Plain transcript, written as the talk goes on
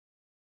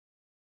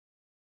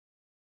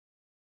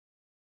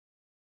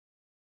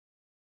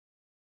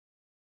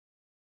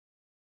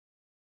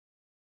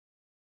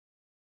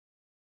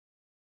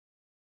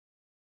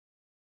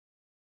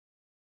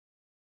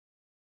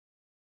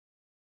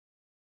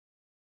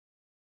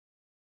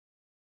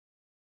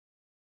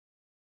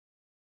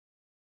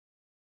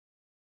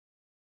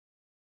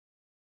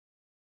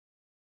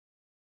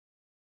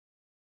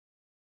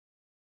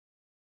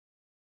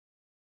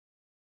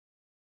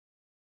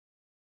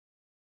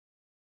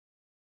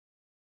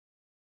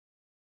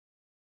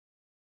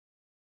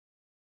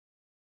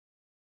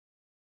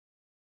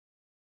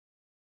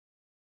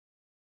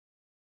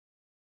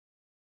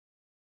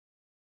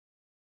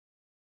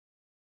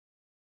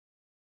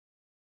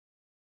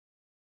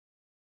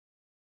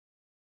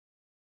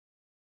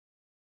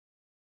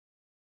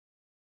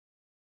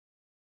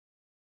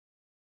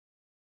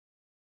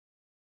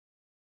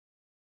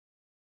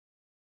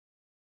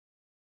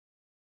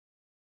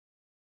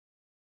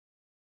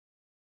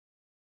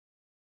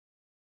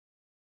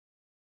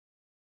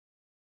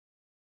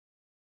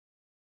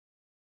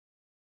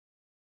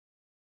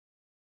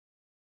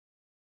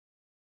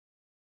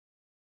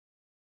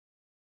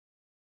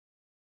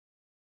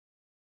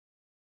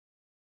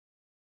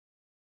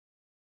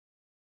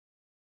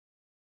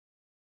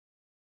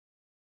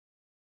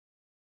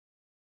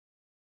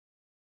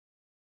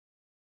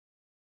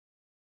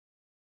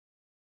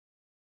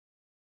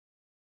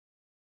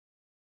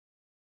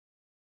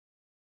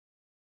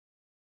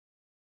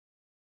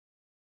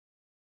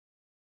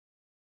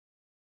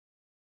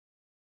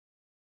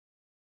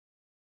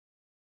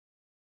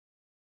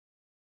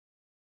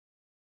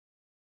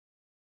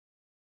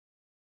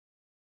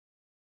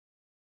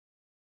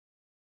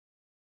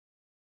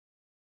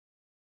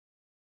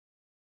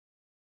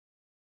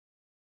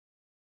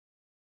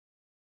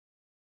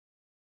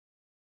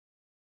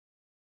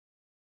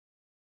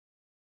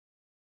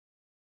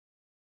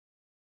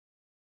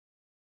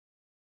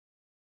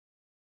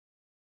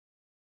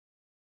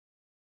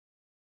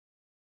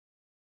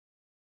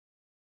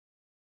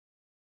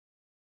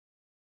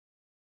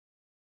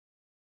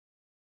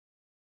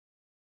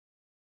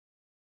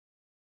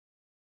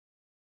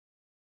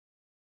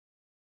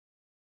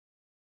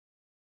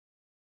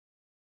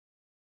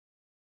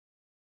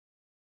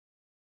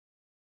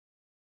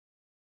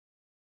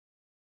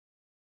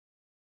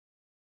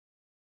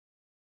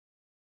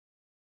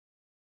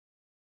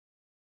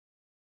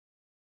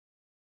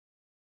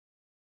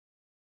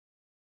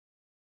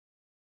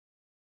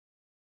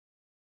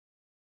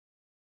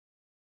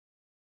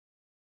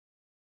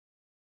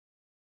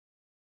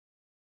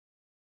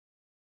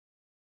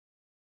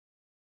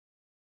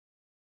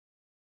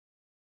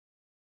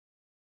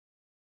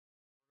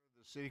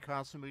The City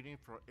Council meeting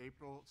for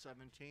April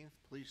 17th.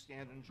 Please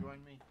stand and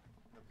join me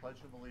in the Pledge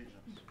of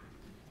Allegiance.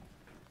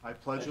 I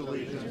pledge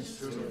allegiance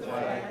to the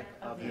flag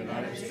of the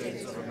United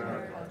States of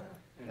America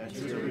and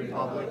to the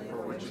republic for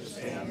which it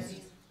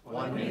stands,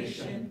 one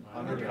nation,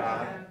 under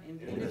God,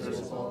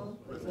 indivisible,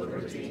 with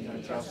liberty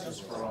and justice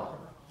for all.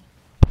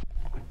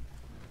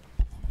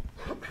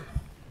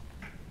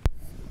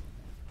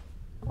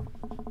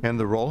 And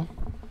the roll.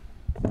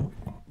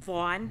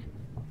 Vaughn,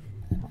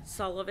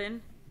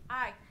 Sullivan,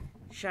 Aye.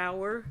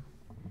 Shower,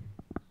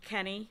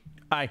 Kenny,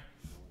 Aye.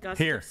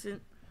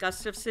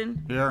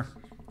 Gustafson, Here.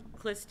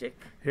 Clistic,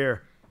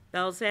 Here.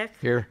 Belzak.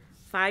 Here.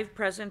 5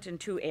 present and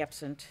 2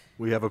 absent.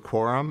 We have a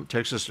quorum.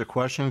 Takes us to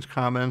questions,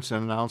 comments,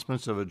 and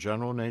announcements of a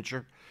general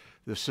nature.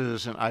 This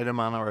is an item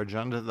on our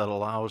agenda that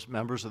allows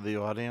members of the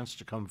audience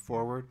to come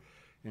forward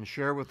and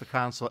share with the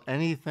council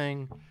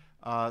anything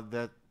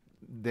that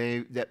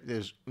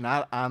is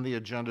not on the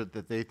agenda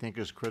that they think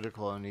is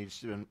critical and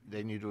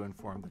they need to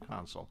inform the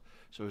council.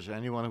 So is there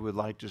anyone who would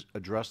like to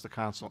address the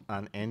council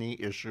on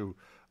any issue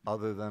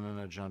other than an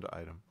agenda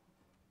item?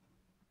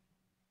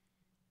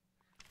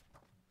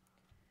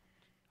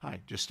 Hi,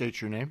 just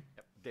state your name.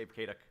 Yep. Dave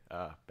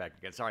Kaduk, back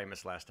again. Sorry I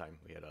missed last time.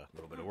 We had a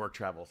little bit of work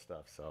travel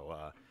stuff,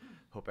 so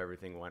hope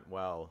everything went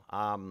well.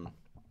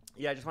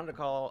 Yeah, I just wanted to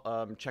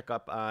call, check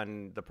up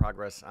on the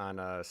progress on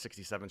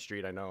 67th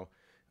Street. I know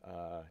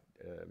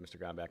Mr.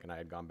 Gomback and I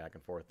had gone back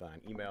and forth on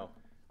email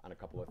on a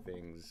couple of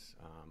things,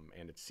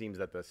 and it seems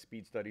that the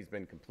speed study's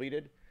been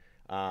completed,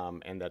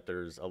 and that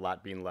there's a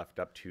lot being left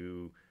up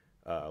to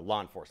law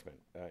enforcement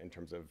in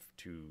terms of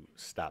to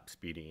stop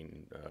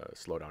speeding,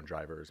 slow down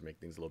drivers, make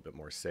things a little bit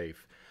more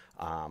safe.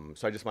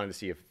 So I just wanted to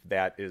see if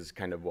that is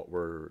kind of what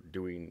we're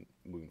doing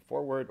moving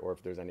forward, or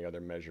if there's any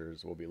other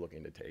measures we'll be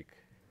looking to take.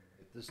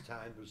 At this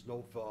time, there's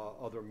no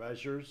other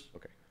measures.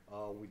 Okay.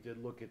 We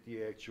did look at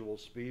the actual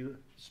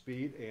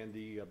speed and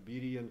the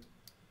median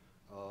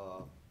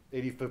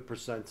 85th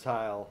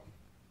percentile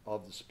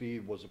of the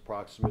speed was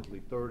approximately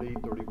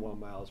 31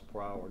 miles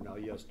per hour. Now,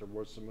 yes, there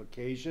were some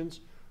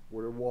occasions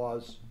where there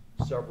was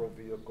several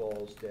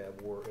vehicles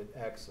that were in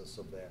excess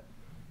of that.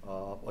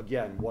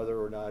 Again,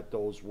 whether or not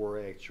those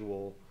were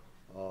actual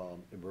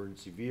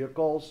emergency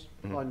vehicles,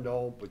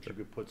 unknown, but you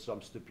could put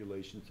some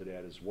stipulation to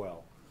that as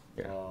well.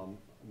 Yeah.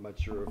 I'm not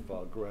sure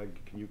if, Greg,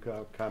 can you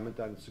comment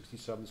on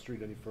 67th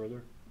Street any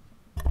further?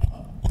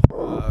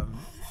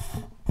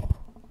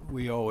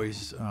 We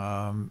always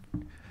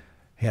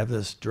have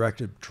this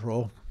directed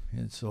patrol,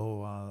 and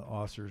so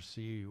officers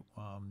see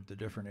the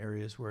different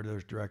areas where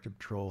there's directed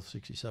patrol.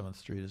 67th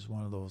Street is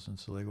one of those, and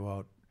so they go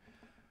out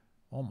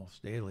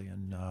almost daily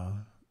and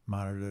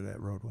monitor that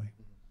roadway.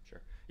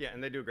 Sure. Yeah,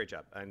 and they do a great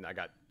job. And I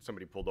got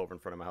somebody pulled over in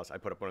front of my house. I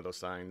put up one of those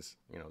signs,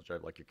 you know,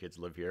 drive like your kids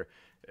live here.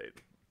 It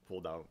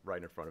pulled out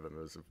right in front of him.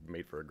 It was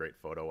made for a great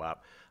photo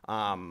op.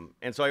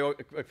 And so I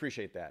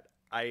appreciate that.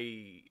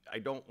 I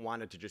don't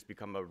want it to just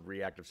become a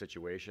reactive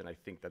situation. I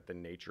think that the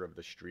nature of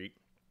the street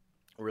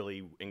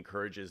really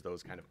encourages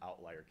those kind of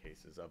outlier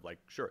cases of, like,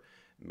 sure,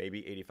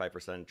 maybe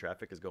 85% of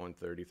traffic is going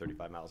 30,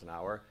 35 miles an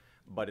hour,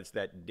 but it's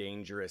that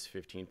dangerous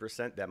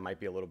 15% that might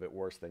be a little bit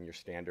worse than your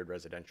standard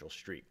residential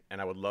street. And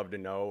I would love to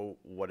know,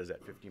 what does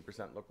that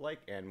 15% look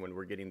like? And when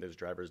we're getting those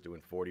drivers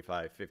doing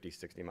 45, 50,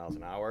 60 miles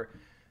an hour,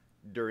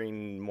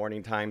 during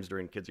morning times,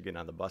 during kids are getting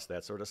on the bus,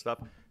 that sort of stuff,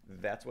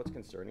 that's what's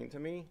concerning to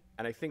me.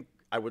 And I think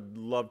I would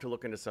love to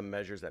look into some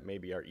measures that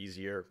maybe are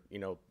easier, you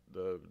know,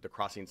 the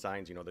crossing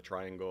signs, you know, the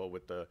triangle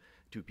with the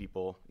 2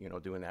 people, you know,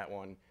 doing that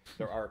one.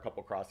 There are a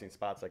couple crossing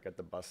spots, like at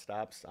the bus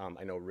stops.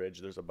 I know Ridge,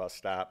 there's a bus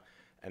stop.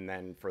 And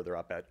then further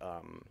up at,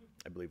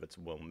 I believe it's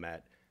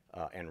Wilmette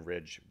and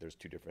Ridge, there's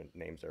 2 different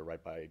names there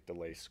right by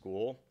DeLay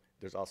School.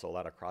 There's also a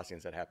lot of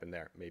crossings that happen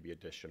there, maybe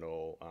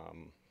additional,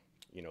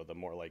 you know, the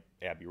more like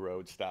Abbey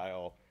Road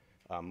style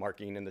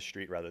marking in the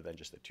street rather than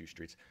just the 2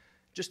 streets.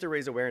 Just to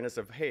raise awareness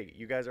of, hey,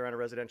 you guys are on a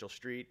residential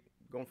street,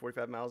 going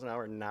 45 miles an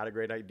hour, not a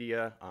great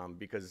idea,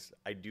 because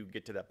I do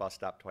get to that bus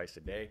stop twice a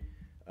day,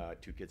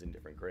 2 kids in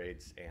different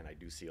grades, and I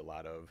do see a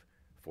lot of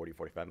 40,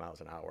 45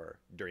 miles an hour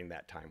during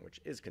that time, which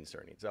is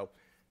concerning. So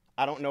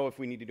I don't know if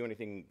we need to do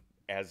anything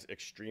as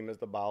extreme as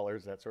the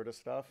bollards, that sort of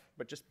stuff,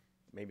 but just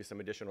maybe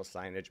some additional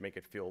signage, make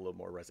it feel a little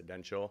more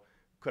residential,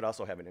 could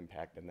also have an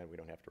impact, and then we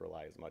don't have to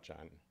rely as much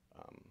on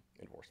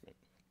enforcement.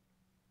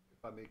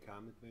 If I may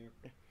comment, Mayor?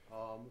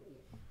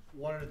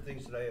 One of the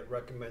things that I had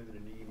recommended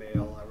in the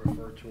email, I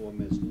refer to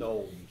them as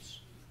gnomes,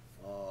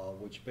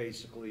 which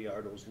basically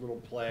are those little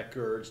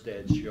placards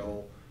that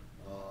show,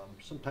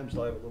 sometimes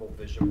they'll have a little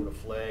vision with a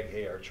flag,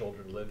 hey, our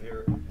children live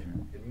here.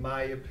 In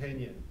my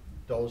opinion,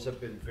 those have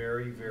been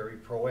very, very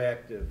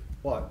proactive,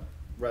 but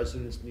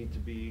residents need to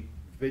be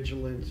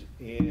vigilant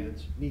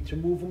and need to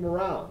move them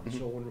around. Mm-hmm.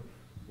 So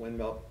when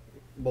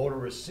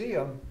motorists see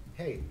them,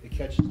 hey, it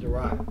catches their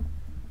eye.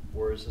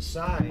 Whereas a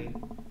sign,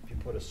 if you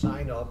put a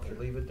sign up and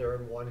leave it there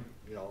in one,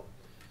 you know,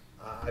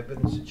 I've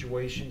been in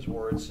situations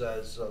where it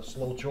says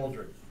slow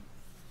children.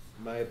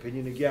 In my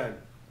opinion, again,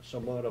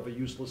 somewhat of a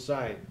useless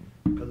sign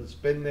because it's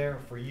been there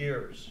for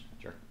years.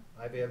 Sure.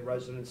 I've had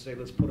residents say,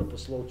 let's put up a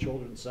slow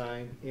children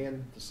sign,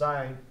 and the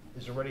sign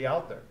is already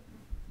out there.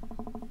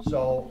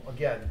 So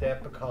again,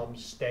 that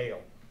becomes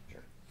stale.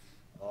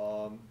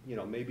 You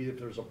know, maybe if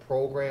there's a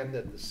program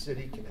that the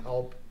city can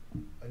help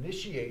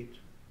initiate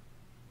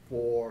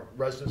for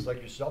residents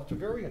like yourself, they're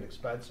very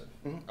inexpensive.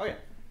 Oh, yeah.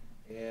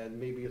 And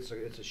maybe it's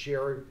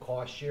a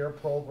cost share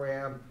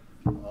program,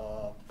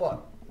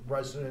 but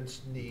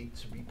residents need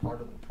to be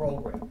part of the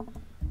program.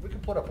 We can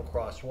put up a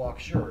crosswalk,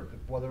 sure.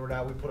 Whether or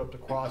not we put up the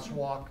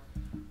crosswalk,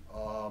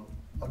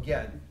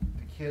 again,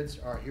 the kids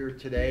are here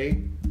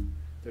today.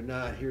 They're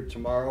not here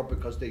tomorrow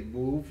because they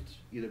moved.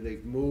 Either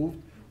they've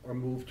moved or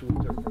moved to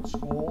a different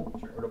school,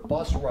 or the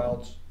bus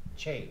routes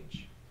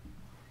change.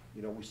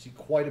 You know, we see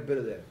quite a bit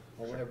of that.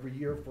 Every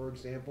year, for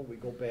example, we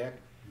go back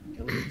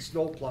and look at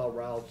snowplow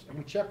routes, and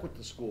we check with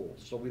the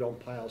schools so we don't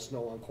pile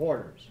snow on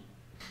corners.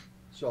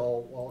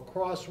 So while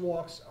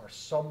crosswalks are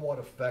somewhat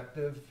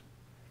effective,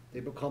 they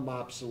become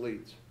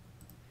obsolete.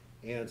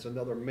 And it's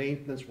another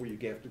maintenance where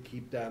you have to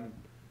keep them,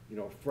 you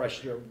know,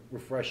 fresh,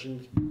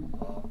 refreshing,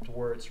 to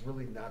where it's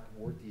really not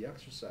worth the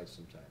exercise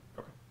sometimes.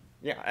 Okay.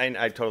 Yeah, and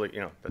I totally, you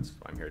know, that's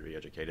why I'm here to be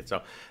educated.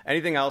 So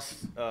anything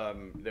else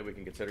that we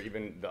can consider,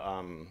 even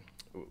the,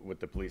 with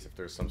the police, if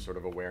there's some sort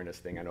of awareness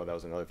thing? I know that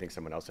was another thing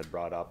someone else had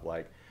brought up,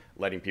 like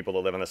letting people that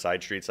live on the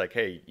side streets, like,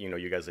 hey, you know,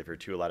 you guys live here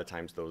too. A lot of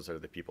times those are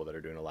the people that are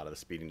doing a lot of the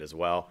speeding as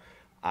well.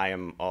 I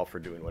am all for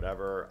doing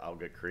whatever. I'll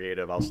get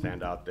creative. I'll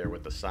stand out there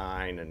with the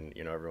sign, and,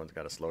 you know, everyone's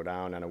got to slow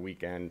down on a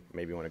weekend,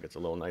 maybe when it gets a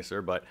little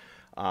nicer, but,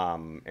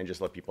 and just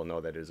let people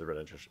know that it is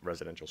a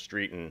residential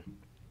street, and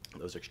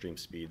those extreme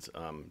speeds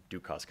do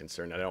cause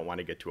concern. I don't want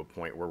to get to a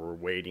point where we're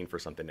waiting for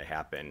something to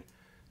happen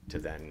to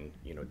then,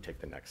 you know, take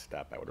the next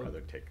step. I would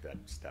rather take that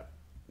step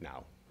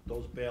now.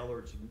 Those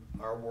ballards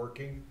are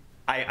working.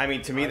 I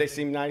mean, to me, they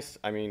seem nice.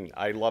 I mean,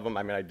 I love them.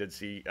 I mean, I did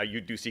see, you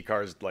do see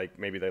cars, like,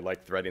 maybe they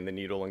like threading the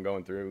needle and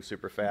going through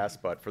super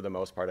fast, but for the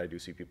most part, I do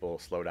see people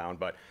slow down.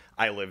 But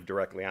I live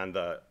directly on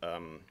the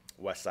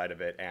west side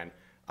of it, and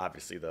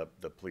obviously the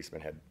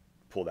policeman had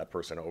pulled that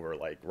person over,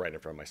 like, right in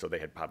front of me, so they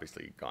had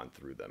obviously gone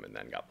through them and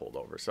then got pulled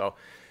over. So,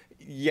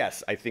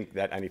 yes, I think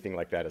that anything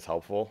like that is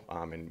helpful,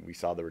 and we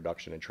saw the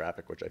reduction in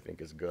traffic, which I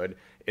think is good.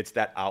 It's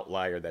that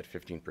outlier, that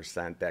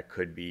 15%, that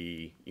could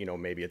be, you know,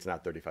 maybe it's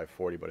not 35,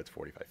 40, but it's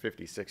 45,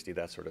 50, 60,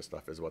 that sort of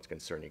stuff is what's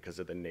concerning because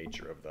of the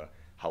nature of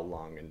how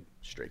long and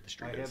straight the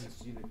street I is. haven't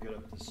seen it get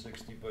up to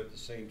 60, but at the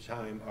same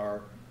time,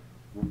 our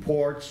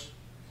reports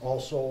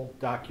also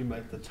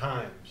document the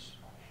times.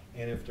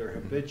 And if they're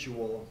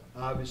habitual,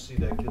 obviously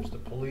that gives the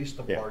police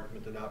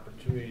department an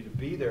opportunity to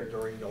be there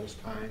during those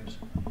times.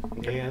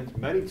 And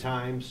many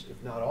times,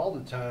 if not all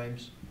the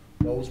times,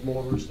 those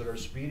motorists that are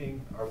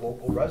speeding are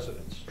local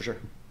residents. For sure.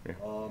 Yeah.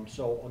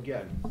 So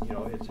again, you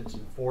know, it's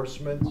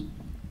enforcement.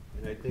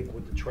 And I think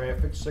with the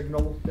traffic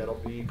signal, that'll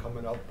be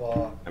coming up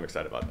I'm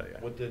excited about that,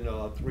 yeah. within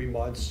 3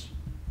 months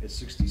at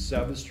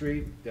 67th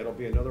Street. That'll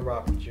be another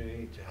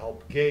opportunity to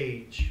help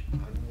gauge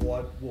on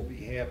what will be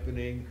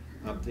happening.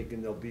 I'm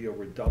thinking there'll be a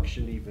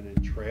reduction even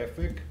in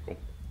traffic,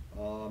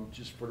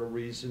 just for the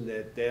reason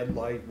that that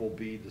light will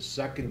be the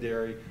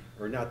secondary,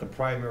 or not the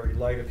primary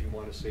light, if you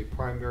want to say.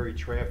 Primary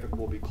traffic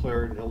will be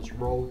cleared in Hills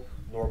Road,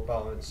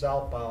 northbound and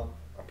southbound.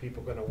 Are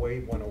people going to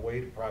want to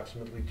wait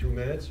approximately 2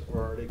 minutes,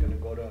 or are they going to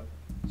go to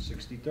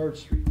 63rd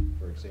Street,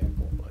 for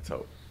example? Let's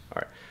hope.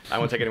 All right. I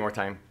won't take any more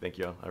time. Thank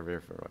you all very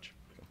much.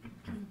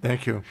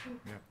 Thank you.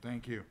 Yeah,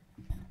 thank you.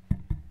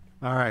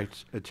 All right,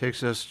 it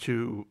takes us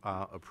to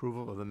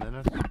approval of the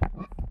minutes.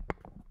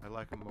 I'd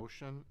like a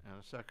motion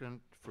and a second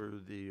for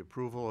the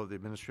approval of the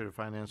Administrative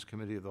Finance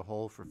Committee of the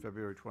Whole for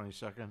February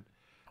 22nd,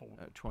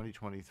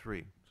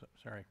 2023.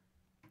 Sorry.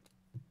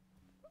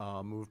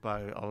 Moved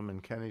by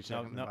Alderman Kenny, No,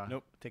 seconded by...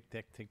 nope. Take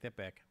that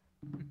back.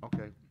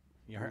 Okay,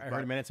 I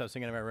heard minutes. I was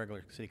thinking of my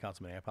regular city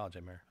council meeting. I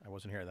apologize, Mayor. I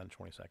wasn't here then.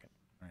 22nd.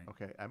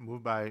 okay. I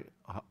moved by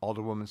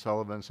Alderwoman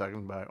Sullivan,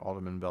 seconded by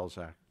Alderman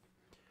Belzak.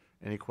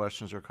 Any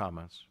questions or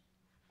comments?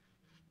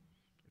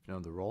 If you know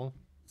the roll.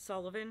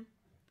 Sullivan,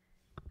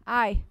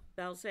 Aye.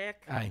 Belzak.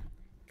 Aye.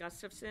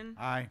 Gustafson.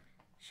 Aye.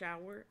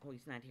 Shower. Oh,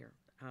 he's not here.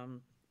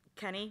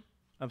 Kenny.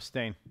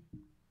 Abstain.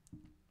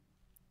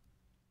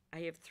 I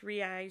have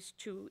 3 ayes,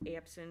 2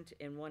 absent,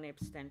 and 1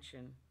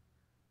 abstention.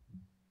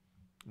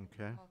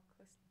 Okay.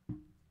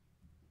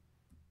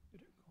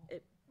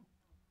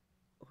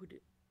 Who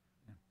did?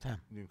 Tom.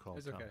 You can call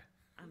It's Tom. okay.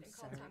 I'm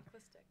sorry.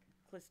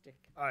 Clistic.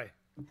 Aye.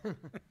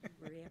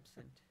 We're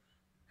absent.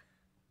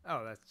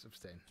 Oh, that's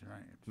abstain.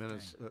 Right.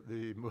 Minutes,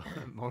 the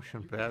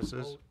motion passes.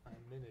 Vote on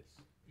minutes,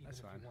 even That's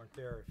if fine. you weren't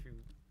there, if you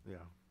Yeah.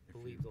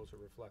 believe those are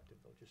reflected,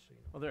 though, just so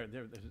you know.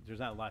 Well, there's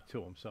not a lot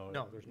to them, so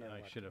No, there's not a I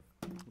lot. should have.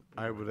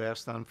 I would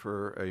ask then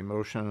for a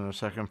motion and a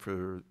second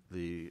for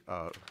the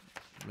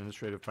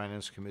Administrative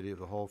Finance Committee of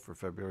the Whole for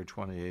February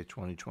 28,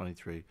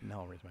 2023.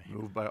 No, I'll raise my hand.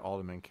 Moved by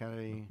Alderman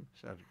Kennedy,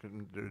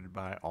 seconded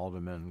by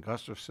Alderman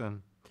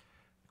Gustafson.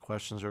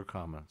 Questions or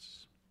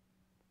comments?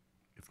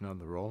 If none,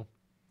 the roll.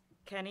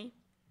 Kenny.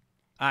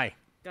 Aye.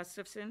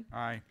 Gustafson.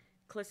 Aye.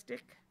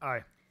 Clistic.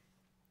 Aye.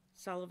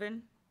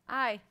 Sullivan.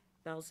 Aye.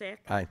 Belzak.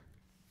 Aye.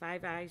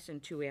 5 ayes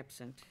and 2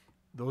 absent.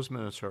 Those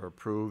minutes are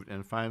approved.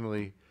 And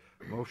finally,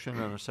 motion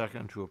and a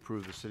second to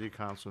approve the city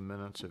council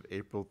minutes of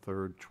April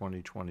 3rd,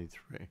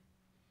 2023.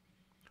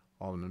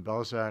 Alderman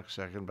Belzak,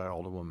 second by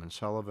Alderwoman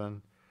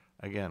Sullivan.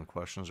 Again,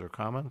 questions or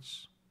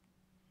comments?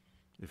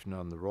 If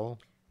none, the roll.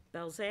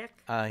 Belzak,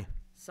 Aye.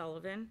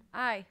 Sullivan,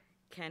 Aye.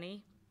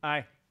 Kenny,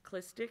 Aye.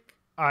 Clistic,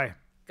 Aye.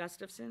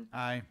 Gustafson,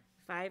 Aye.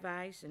 5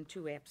 ayes and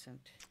 2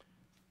 absent.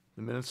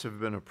 The minutes have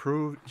been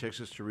approved.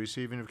 Takes us to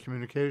receiving of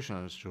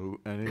communications.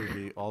 Do any of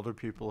the alder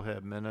people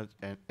have minutes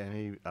and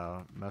any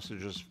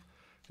messages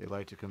they'd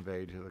like to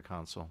convey to the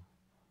council?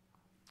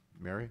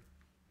 Mary?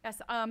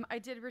 Yes, I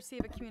did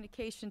receive a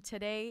communication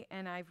today,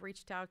 and I've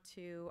reached out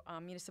to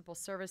Municipal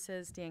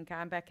Services, Dan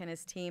Gombeck and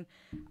his team,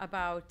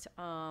 about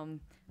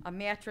a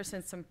mattress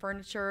and some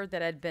furniture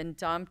that had been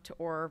dumped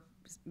or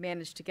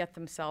managed to get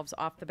themselves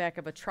off the back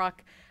of a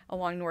truck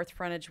along North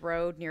Frontage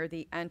Road near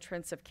the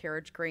entrance of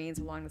Carriage Greens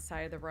along the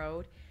side of the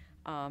road.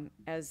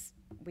 As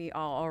we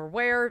all are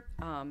aware,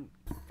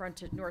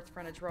 North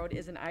Frontage Road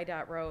is an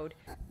IDOT road,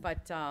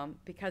 but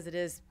because it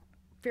is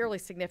fairly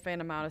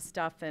significant amount of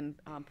stuff and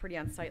pretty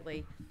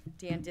unsightly,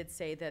 Dan did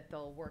say that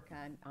they'll work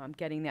on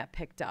getting that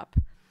picked up.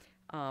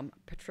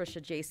 Patricia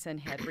Jason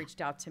had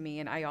reached out to me,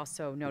 and I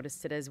also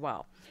noticed it as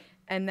well.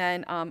 And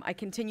then I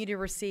continue to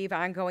receive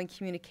ongoing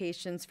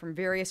communications from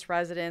various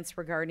residents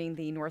regarding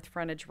the North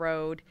Frontage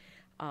Road,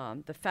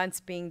 the fence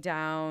being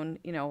down,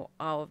 you know,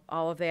 all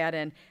of that.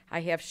 And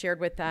I have shared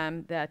with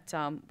them that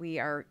we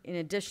are, in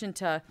addition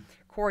to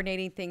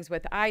coordinating things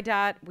with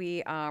IDOT,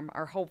 we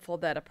are hopeful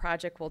that a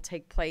project will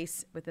take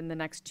place within the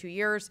next 2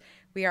 years.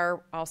 We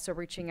are also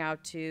reaching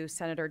out to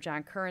Senator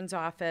John Curran's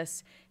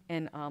office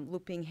and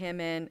looping him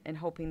in and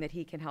hoping that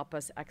he can help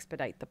us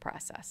expedite the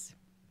process.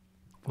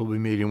 We'll be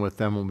meeting with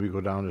them when we go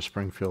down to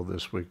Springfield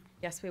this week.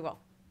 Yes, we will.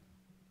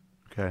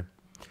 Okay.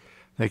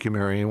 Thank you,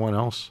 Mary. Anyone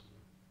else?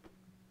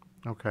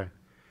 Okay.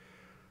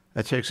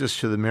 That takes us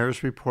to the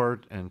mayor's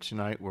report, and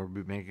tonight we'll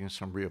be making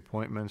some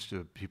reappointments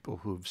to people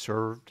who've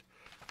served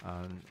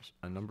on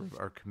a number of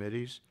our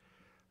committees.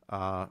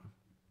 The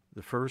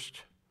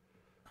first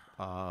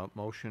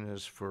motion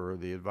is for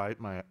the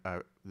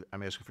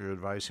I'm asking for your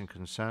advice and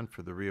consent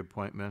for the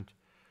reappointment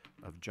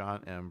of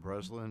John M.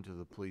 Breslin to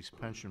the Police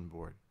Pension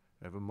Board.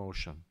 I have a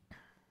motion.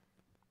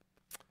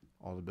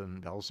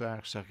 Alderman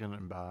Belzak,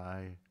 seconded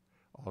by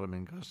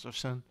Alderman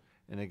Gustafson.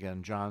 And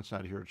again, John's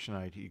not here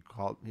tonight. He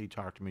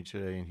talked to me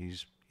today, and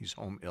he's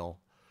home ill.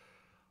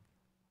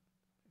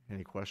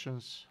 Any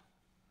questions?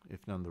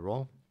 If none, the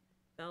roll.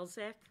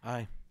 Belzak,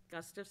 Aye.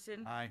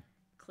 Gustafson, Aye.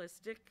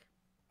 Clistic,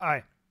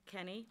 Aye.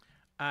 Kenny,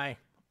 Aye.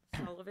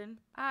 Sullivan,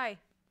 Aye.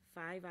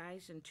 5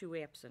 ayes and 2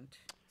 absent.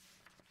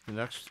 The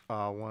next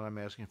one I'm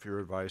asking for your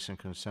advice and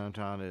consent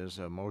on is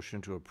a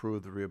motion to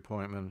approve the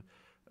reappointment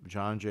of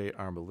John J.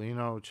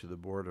 Arbolino to the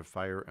Board of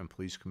Fire and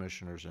Police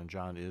Commissioners, and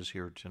John is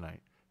here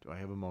tonight. Do I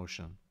have a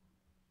motion?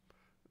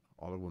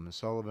 Alderwoman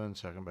Sullivan,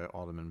 second by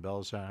Alderman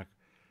Belzak.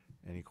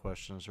 Any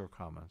questions or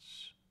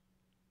comments?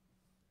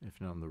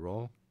 If none, the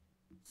roll.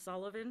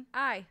 Sullivan,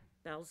 Aye.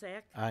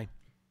 Belzak, Aye.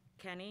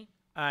 Kenny,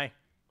 Aye.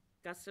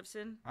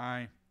 Gustafson,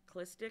 Aye.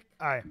 Clistic,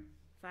 Aye.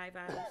 5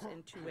 ayes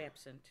and 2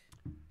 absent.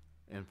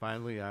 And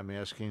finally, I'm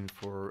asking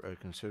for a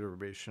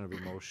consideration of a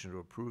motion to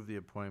approve the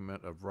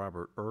appointment of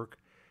Robert Irk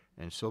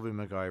and Sylvia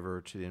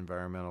McIver to the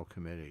Environmental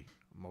Committee.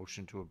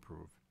 Motion to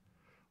approve.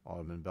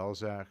 Alderman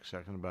Belzak,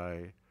 seconded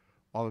by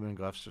Alderman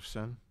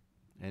Gustafson.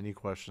 Any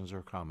questions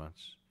or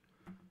comments?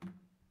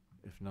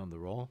 If none, the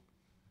roll.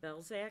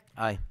 Belzak,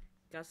 Aye.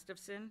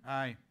 Gustafson,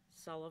 Aye.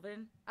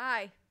 Sullivan,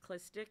 Aye.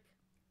 Clistic,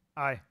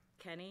 Aye.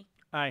 Kenny,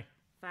 Aye.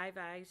 5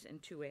 ayes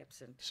and 2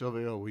 absent.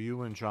 Sylvia, will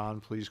you and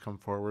John please come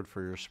forward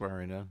for your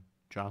swearing in?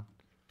 John?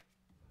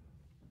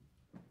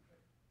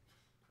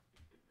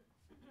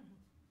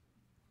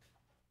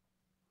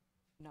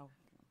 No.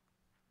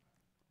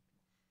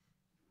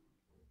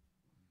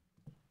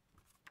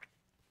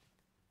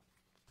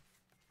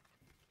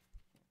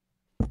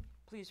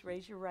 Please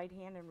raise your right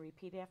hand and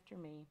repeat after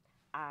me.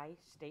 I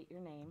state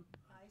your name.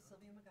 I,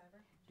 Sylvia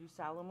McIver, Do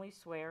solemnly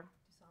swear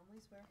do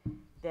solemnly swear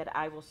that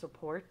I will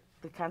support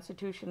the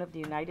Constitution of the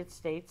United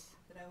States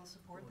that I will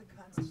support the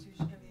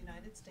Constitution of the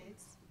United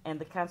States and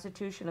the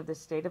Constitution of the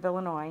State of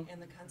Illinois, and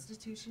the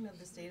Constitution of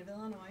the State of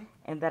Illinois,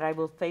 and that I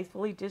will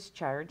faithfully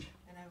discharge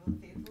and I will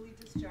faithfully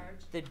discharge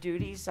the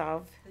duties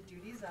of the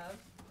duties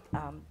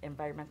of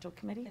Environmental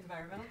Committee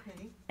Environmental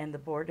Committee and the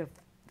Board of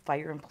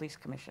Fire and Police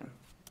Commission,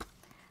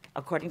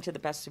 according to the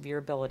best of your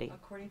ability.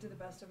 according to the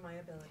best of my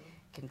ability.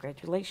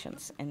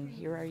 Congratulations, and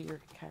here are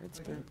your cards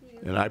for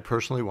And I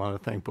personally want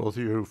to thank both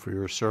of you for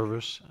your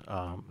service.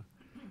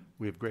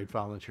 We have great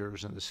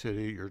volunteers in the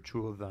city. You're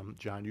two of them.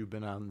 John, you've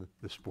been on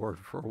this board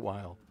for a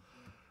while.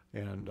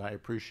 And I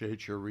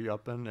appreciate your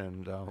re-upping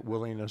and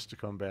willingness to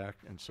come back.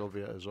 And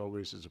Sylvia, as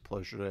always, it's a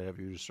pleasure to have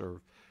you to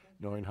serve,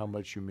 knowing how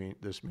much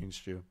this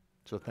means to you.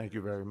 So thank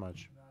you very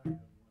much.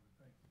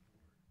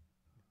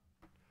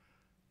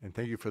 And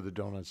thank you for the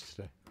donuts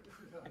today.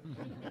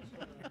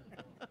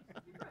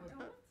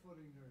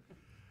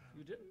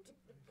 You didn't?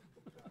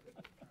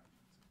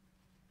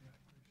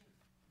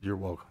 You're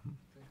welcome.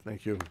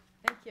 Thank you.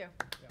 Thank you.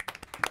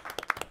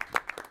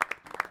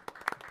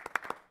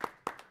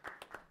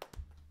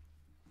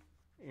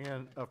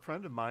 And a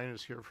friend of mine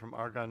is here from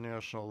Argonne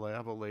National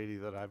Lab, a lady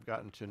that I've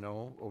gotten to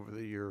know over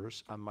the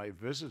years on my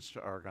visits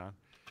to Argonne.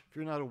 If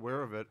you're not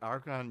aware of it,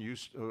 Argonne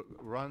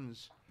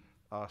runs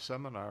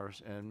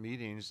seminars and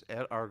meetings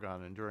at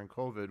Argonne, and during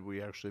COVID,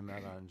 we actually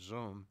met on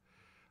Zoom.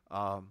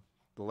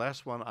 The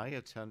last one I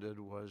attended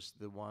was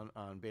the one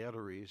on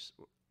batteries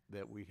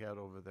that we had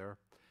over there.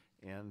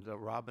 And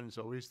Robin's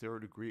always there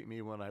to greet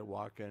me when I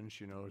walk in.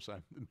 She knows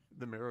I'm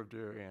the mayor of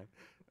Darien.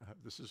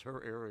 This is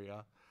her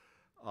area.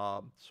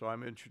 So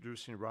I'm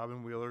introducing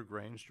Robin Wheeler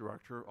Grange,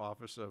 Director,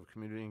 Office of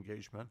Community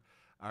Engagement,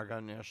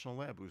 Argonne National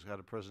Lab, who's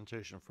got a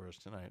presentation for us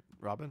tonight.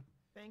 Robin?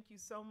 Thank you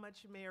so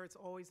much, Mayor. It's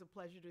always a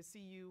pleasure to see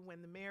you.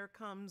 When the mayor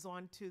comes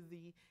onto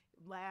the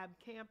lab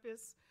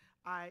campus,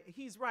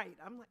 he's right.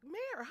 I'm like,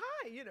 Mayor,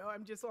 hi. You know,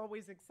 I'm just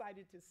always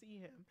excited to see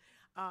him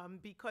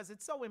because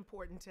it's so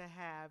important to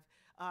have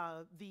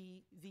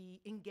the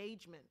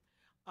engagement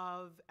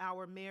of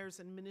our mayors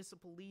and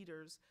municipal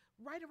leaders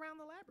right around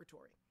the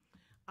laboratory.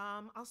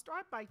 I'll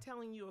start by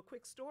telling you a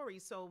quick story.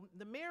 So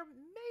the mayor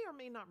may or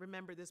may not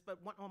remember this, but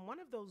on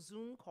one of those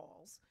Zoom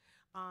calls,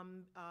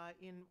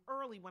 in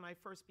early when I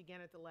first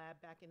began at the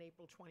lab back in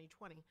April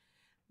 2020,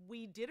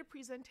 we did a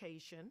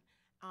presentation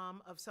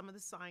of some of the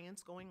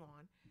science going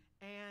on,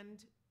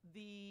 and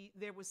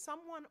there was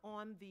someone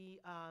on the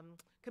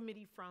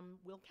committee from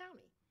Will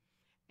County.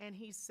 And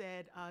he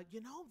said,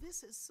 you know,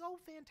 this is so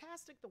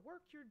fantastic, the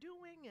work you're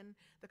doing and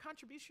the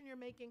contribution you're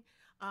making.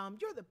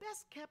 You're the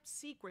best kept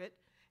secret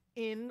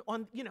in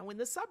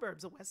the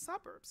suburbs, the west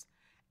suburbs.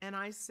 And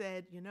I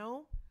said, you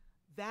know,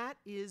 that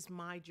is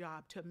my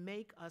job, to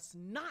make us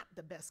not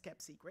the best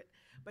kept secret,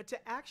 but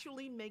to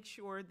actually make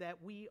sure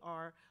that we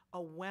are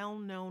a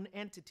well-known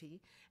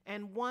entity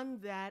and one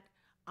that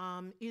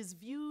is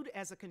viewed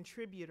as a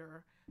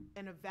contributor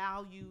and a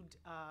valued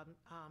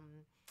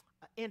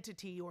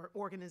entity or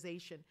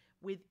organization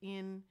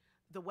within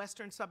the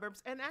western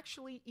suburbs and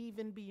actually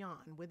even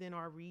beyond within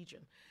our region.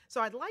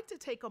 So I'd like to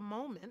take a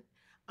moment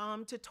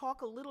to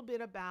talk a little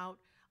bit about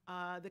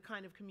the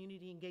kind of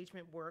community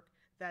engagement work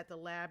that the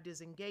lab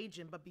is engaged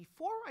in. But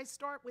before I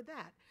start with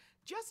that,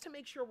 just to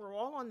make sure we're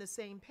all on the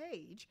same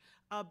page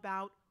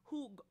about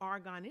who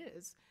Argonne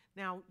is.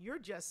 Now, you're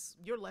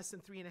less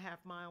than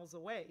 3.5 miles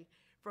away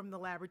from the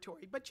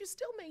laboratory, but you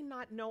still may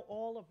not know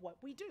all of what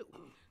we do.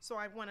 So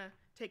I want to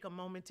take a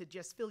moment to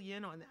just fill you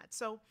in on that.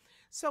 So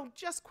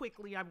just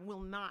quickly, I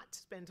will not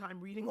spend time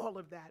reading all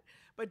of that,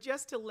 but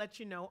just to let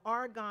you know,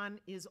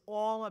 Argonne is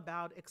all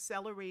about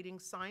accelerating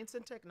science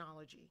and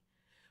technology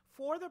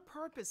for the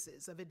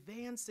purposes of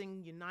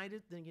advancing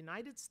the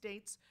United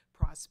States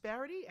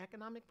prosperity,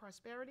 economic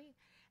prosperity,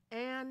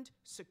 and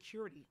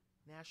security,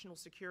 national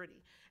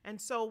security. And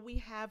so we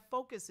have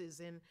focuses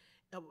in,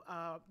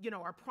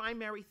 our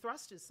primary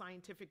thrust is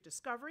scientific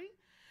discovery,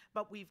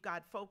 but we've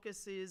got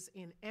focuses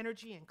in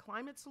energy and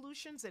climate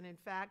solutions. And in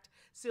fact,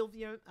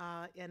 Sylvia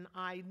and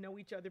I know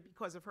each other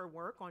because of her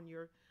work on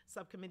your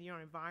subcommittee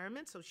on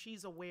environment, so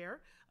she's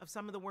aware of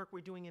some of the work we're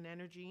doing in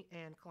energy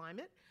and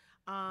climate.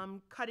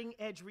 Cutting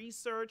edge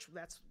research,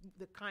 that's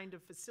the kind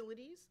of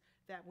facilities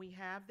that we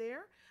have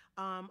there.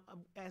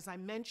 As I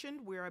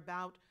mentioned, we're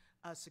about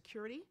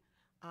security,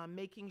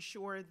 making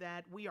sure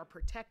that we are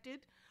protected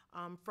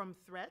from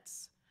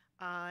threats.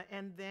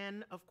 And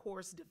then, of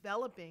course,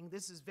 developing,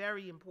 this is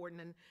very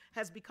important and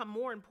has become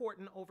more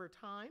important over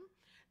time,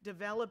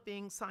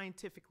 developing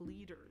scientific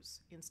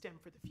leaders in STEM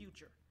for the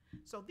future.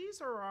 So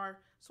these are our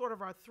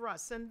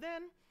thrusts. And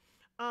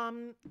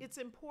then it's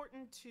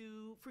important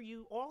for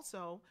you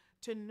also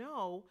to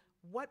know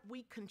what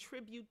we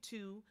contribute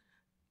to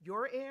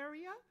your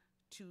area,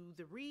 to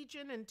the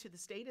region, and to the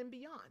state and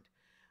beyond.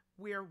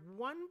 We're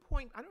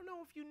I don't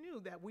know if you knew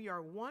that we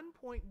are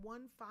 $1.15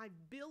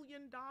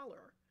 billion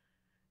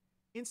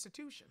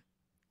institution.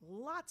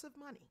 Lots of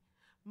money.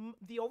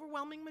 The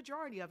overwhelming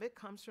majority of it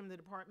comes from the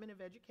Department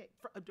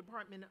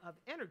of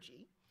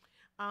Energy,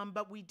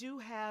 but we do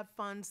have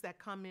funds that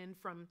come in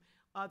from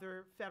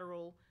other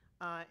federal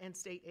and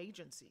state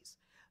agencies.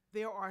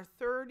 There are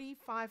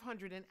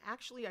 3,500, and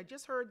actually I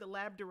just heard the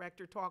lab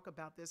director talk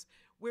about this.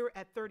 We're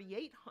at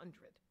 3,800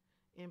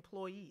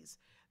 employees,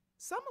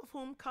 some of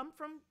whom come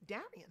from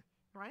Darien,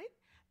 right?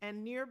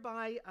 And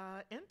nearby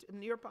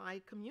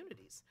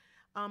communities,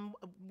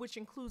 which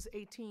includes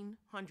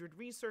 1,800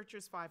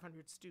 researchers,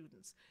 500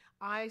 students.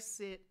 I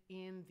sit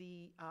in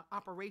the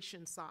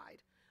operations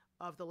side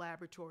of the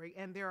laboratory,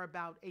 and there are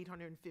about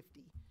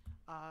 850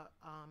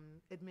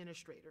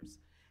 administrators.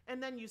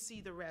 And then you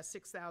see the rest,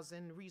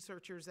 6,000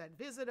 researchers that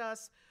visit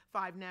us,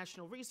 5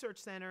 national research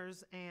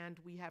centers, and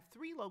we have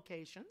 3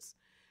 locations,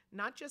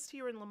 not just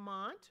here in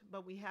Lamont,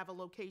 but we have a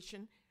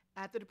location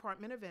at the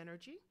Department of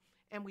Energy,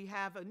 and we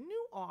have a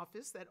new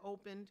office that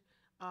opened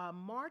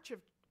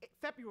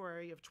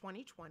February of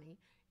 2020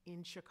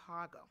 in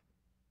Chicago.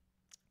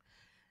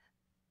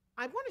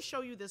 I want to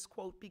show you this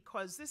quote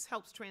because this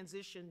helps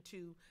transition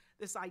to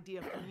this idea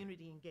of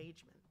community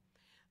engagement.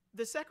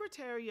 The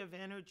Secretary of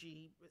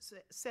Energy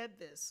said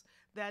this,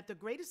 that the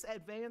greatest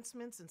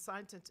advancements in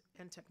science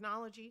and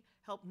technology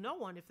help no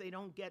one if they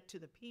don't get to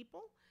the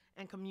people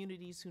and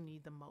communities who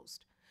need them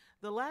most.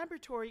 The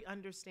laboratory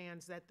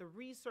understands that the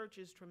research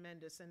is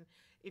tremendous, and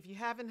if you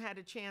haven't had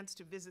a chance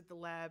to visit the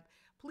lab,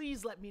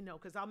 please let me know,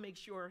 because I'll make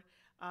sure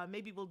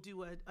maybe we'll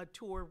do a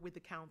tour with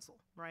the council,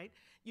 right?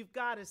 You've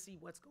got to see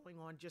what's going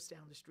on just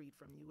down the street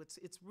from you.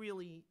 It's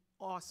really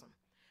awesome.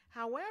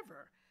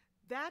 However,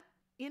 that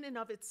in and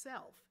of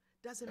itself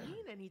doesn't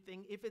mean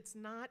anything if it's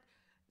not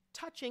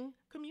touching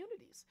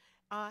communities,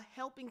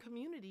 helping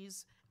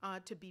communities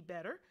to be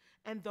better,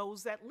 and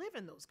those that live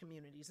in those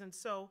communities. And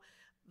so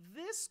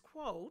this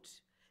quote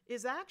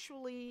is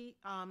actually,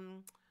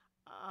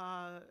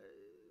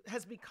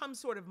 has become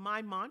sort of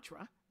my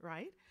mantra,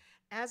 right,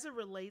 as it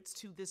relates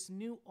to this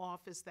new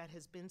office that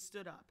has been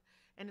stood up,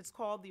 and it's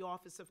called the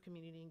Office of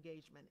Community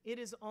Engagement. It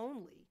is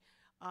only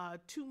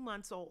 2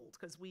 months old,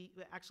 because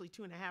actually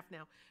 2.5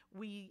 now.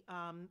 We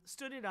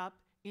stood it up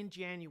in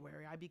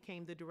January. I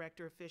became the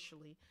director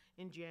officially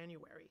in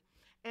January.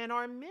 And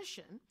our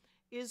mission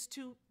is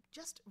to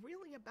just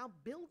really about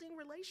building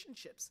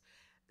relationships,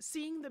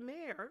 seeing the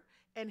mayor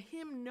and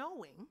him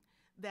knowing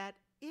that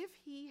if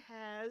he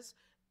has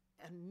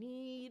a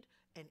need,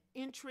 an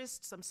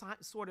interest, some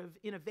sort of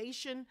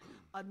innovation,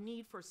 a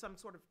need for some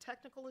sort of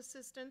technical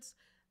assistance,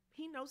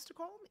 he knows to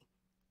call me,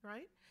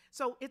 right?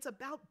 So it's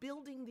about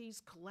building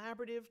these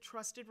collaborative,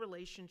 trusted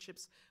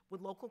relationships with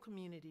local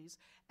communities,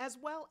 as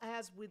well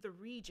as with the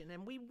region.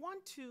 And we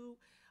want to,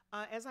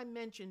 as I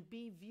mentioned,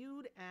 be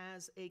viewed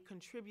as a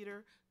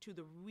contributor to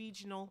the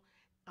regional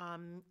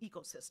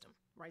ecosystem,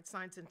 right?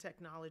 Science and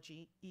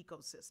technology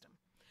ecosystem.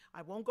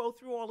 I won't go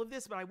through all of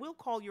this, but I will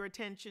call your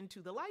attention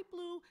to the light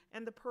blue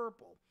and the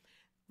purple.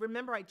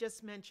 Remember, I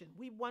just mentioned,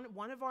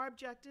 one of our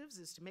objectives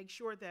is to make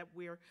sure that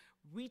we're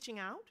reaching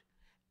out,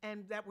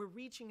 and that we're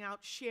reaching out,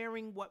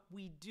 sharing what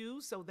we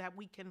do so that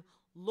we can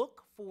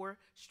look for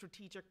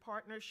strategic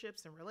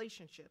partnerships and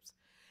relationships.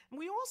 And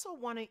we also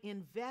want to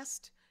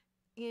invest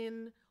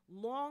in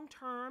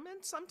long-term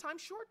and sometimes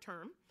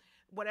short-term,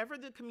 whatever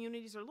the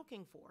communities are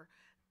looking for,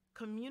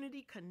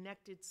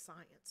 community-connected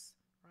science,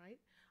 right?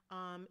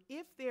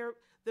 If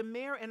the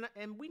mayor,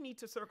 and we need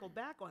to circle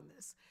back on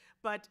this,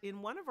 but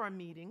in one of our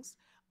meetings,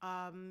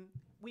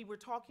 we were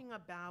talking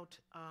about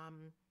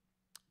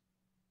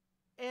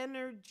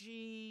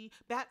energy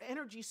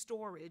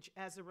storage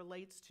as it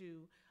relates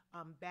to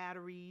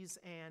batteries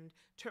and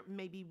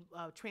maybe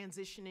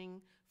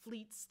transitioning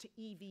fleets to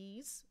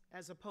EVs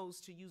as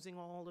opposed to using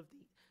all of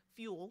the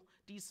fuel,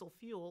 diesel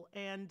fuel.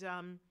 And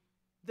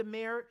the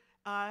mayor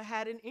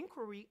had an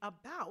inquiry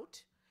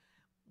about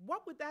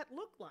what would that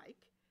look like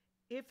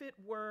if it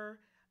were,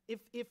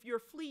 if your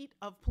fleet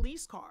of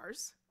police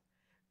cars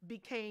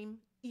became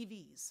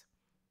EVs.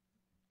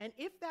 And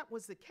if that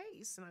was the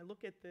case, and I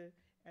look at the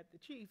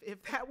chief,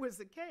 if that was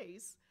the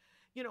case,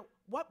 you know,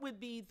 what would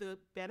be the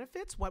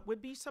benefits? What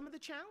would be some of the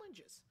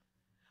challenges?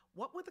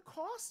 What would the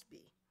cost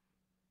be?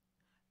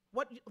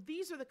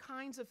 These are the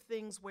kinds of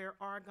things where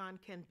Argonne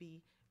can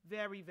be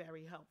very,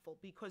 very helpful,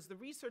 because the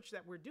research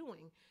that we're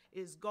doing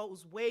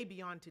goes way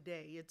beyond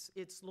today.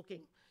 It's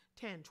looking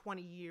 10,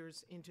 20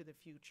 years into the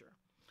future.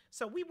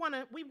 So we want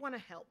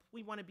to help.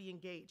 We want to be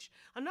engaged.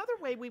 Another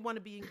way we want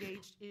to be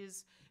engaged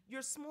is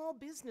your small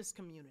business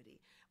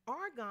community.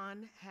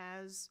 Argonne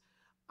has,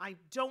 I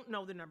don't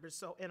know the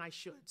numbers, and I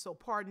should, so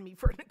pardon me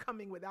for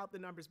coming without the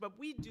numbers, but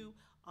we do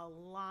a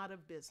lot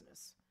of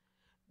business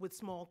with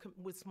small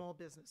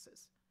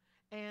businesses.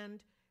 And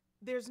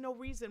there's no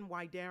reason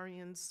why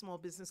Darien's small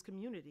business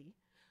community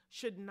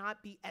should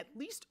not be at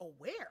least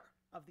aware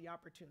of the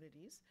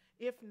opportunities,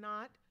 if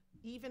not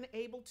even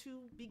able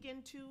to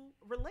begin to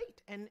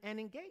relate and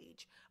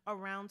engage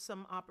around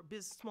some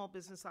small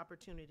business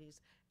opportunities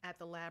at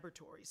the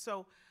laboratory.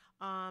 So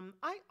I'll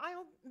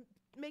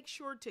make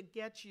sure to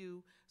get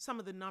you some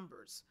of the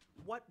numbers,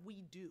 what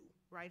we do,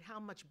 right? How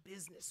much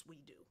business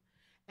we do,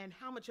 and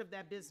how much of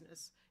that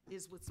business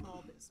is with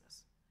small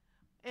business.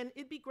 And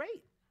it'd be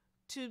great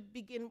to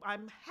begin.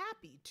 I'm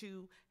happy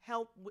to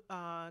help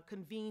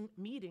convene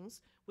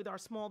meetings with our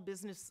small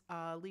business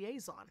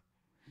liaison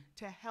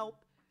to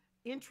help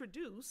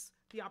introduce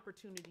the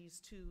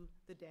opportunities to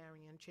the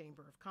Darien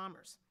Chamber of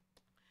Commerce.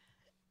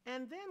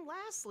 And then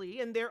lastly,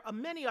 and there are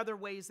many other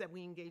ways that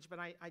we engage, but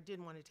I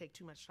didn't want to take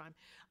too much time,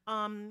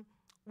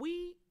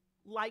 we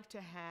like to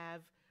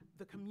have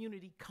the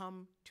community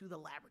come to the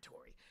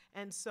laboratory.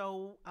 And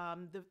so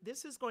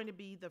this is going to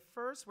be the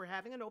first, we're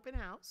having an open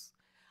house.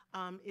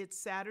 It's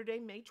Saturday,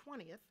 May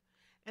 20th.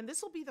 And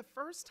this will be the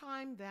first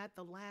time that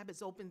the lab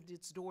has opened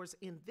its doors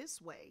in this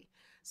way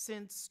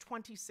since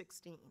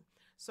 2016.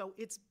 So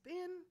it's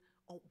been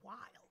a while.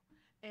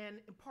 And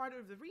part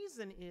of the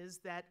reason is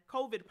that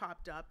COVID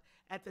popped up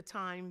at the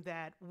time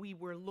that we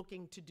were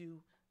looking to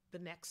do the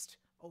next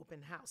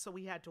open house. So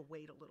we had to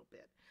wait a little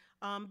bit.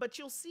 But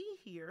you'll see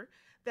here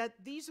that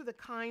these are the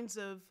kinds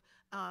of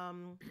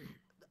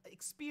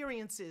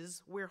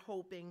experiences we're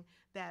hoping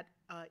that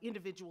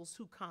individuals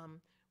who come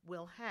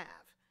will have.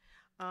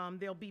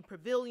 There'll be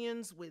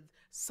pavilions with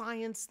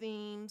science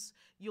themes.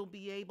 You'll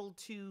be able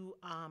to,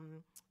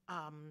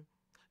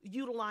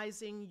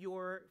 utilizing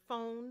your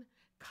phone,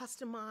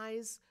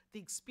 customize the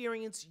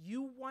experience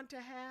you want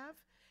to have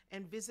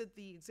and visit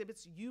the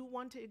exhibits you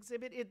want to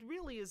exhibit. It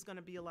really is going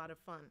to be a lot of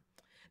fun.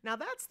 Now,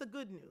 that's the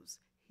good news.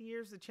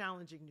 Here's the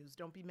challenging news.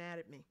 Don't be mad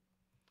at me.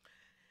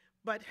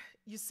 But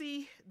you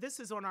see, this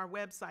is on our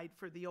website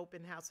for the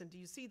open house. And do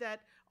you see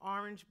that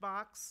orange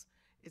box?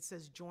 It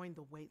says join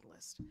the wait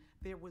list.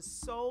 There was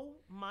so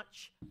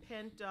much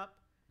pent up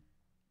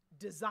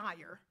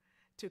desire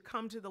to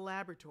come to the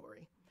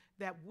laboratory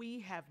that we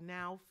have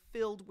now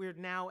filled. We're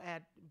now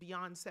at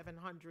beyond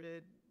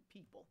 700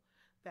 people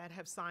that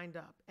have signed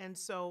up. And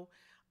so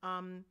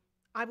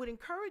I would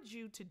encourage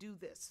you to do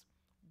this.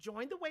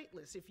 Join the wait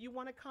list. If you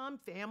want to come,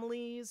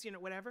 families,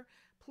 whatever,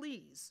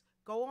 please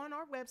go on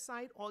our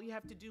website. All you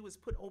have to do is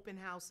put open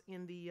house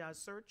in the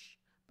search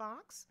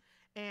box,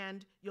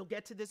 and you'll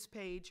get to this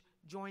page,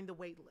 join the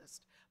wait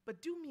list.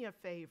 But do me a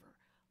favor,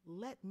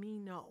 let me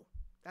know.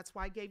 That's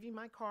why I gave you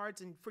my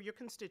cards, and for your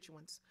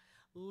constituents,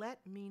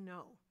 let me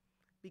know.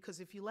 Because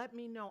if you let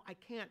me know, I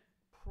can't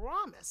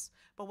promise,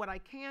 but what I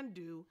can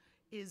do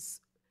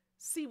is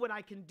see what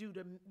I can do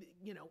to,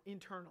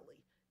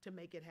 internally to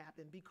make it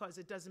happen, because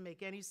it doesn't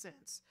make any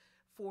sense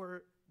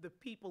for the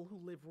people who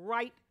live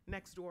right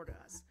next door to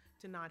us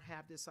to not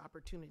have this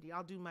opportunity.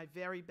 I'll do my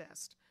very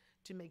best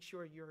to make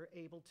sure you're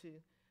able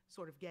to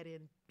sort of get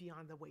in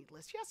beyond the wait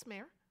list. Yes,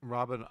 Mayor?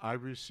 Robin, I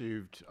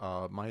received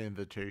my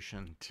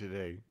invitation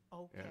today,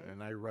 Okay.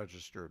 and I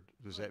registered.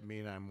 Does that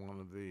mean I'm one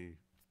of the?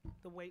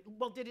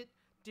 Well,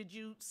 did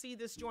you see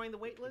this join the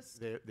wait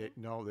list?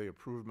 No, they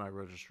approved my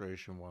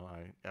registration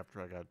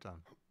after I got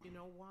done. You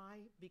know why?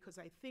 Because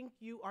I think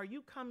are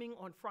you coming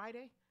on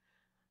Friday?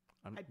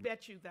 I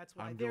bet you that's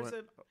why.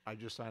 I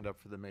just signed up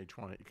for the May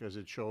 20 because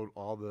it showed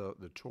all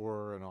the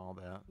tour and all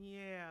that.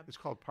 Yeah. It's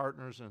called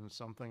Partners and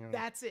something.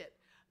 That's it.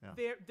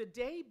 Yeah. The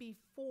day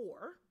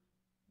before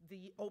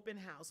the open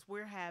house,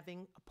 we're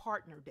having a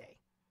partner day.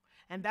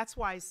 And that's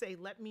why I say,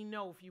 let me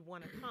know if you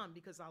want to come,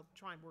 because I'll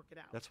try and work it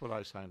out. That's what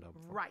I signed up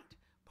for. Right.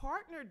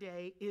 Partner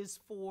Day is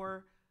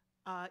for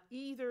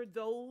either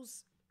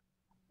those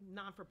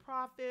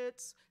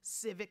non-for-profits,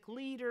 civic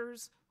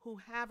leaders who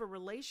have a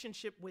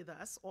relationship with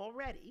us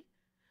already,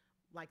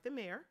 like the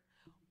mayor,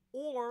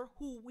 or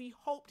who we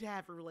hope to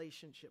have a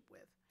relationship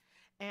with.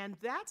 And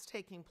that's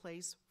taking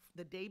place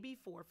the day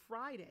before,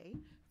 Friday,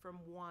 from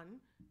 1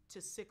 to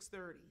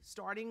 6:30,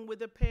 starting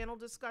with a panel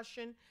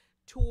discussion,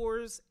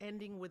 tours,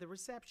 ending with a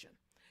reception.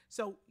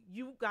 So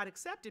you got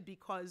accepted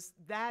because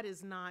that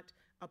is not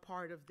a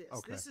part of this.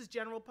 Okay. This is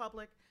general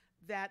public.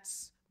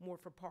 That's more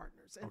for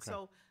partners. And Okay.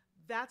 so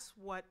that's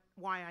why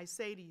I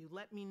say to you,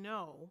 let me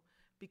know,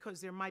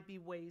 because there might be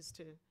ways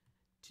to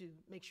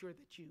make sure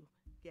that you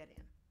get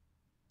in.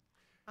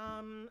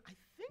 I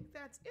think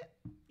that's it.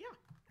 Yeah,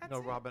 that's it.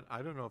 Robin,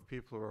 I don't know if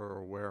people are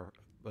aware,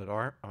 but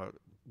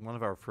one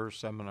of our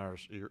first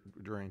seminars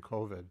during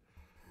COVID,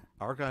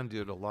 Argonne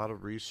did a lot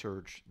of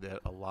research that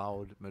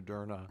allowed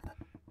Moderna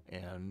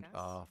and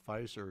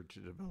Pfizer to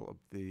develop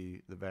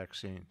the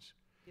vaccines.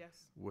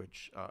 Yes.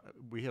 Which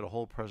we had a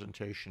whole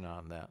presentation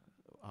on that.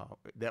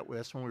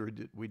 That's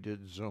when we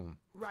did Zoom.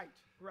 Right.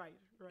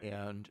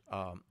 And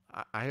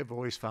I have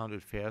always found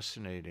it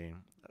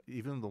fascinating,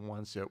 even the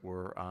ones that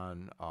were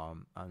on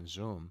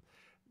Zoom,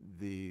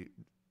 the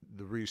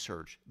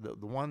research. The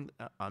one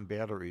on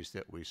batteries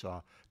that we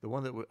saw, the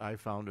one that I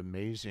found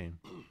amazing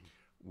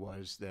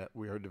was that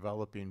we are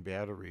developing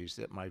batteries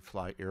that might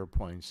fly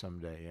airplanes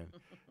someday.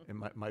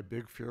 And my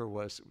big fear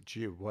was,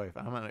 gee, boy, if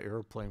I'm on an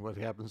airplane, what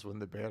happens when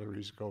the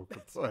batteries go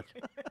kaput?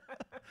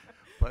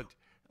 But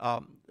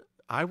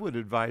I would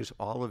advise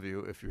all of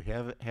you, if you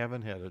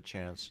haven't had a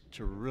chance,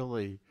 to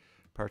really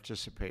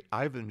participate.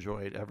 I've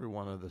enjoyed every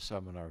one of the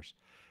seminars,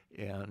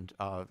 and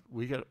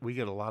we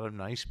get a lot of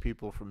nice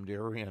people from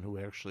Darien who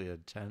actually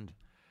attend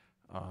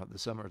the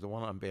seminar. The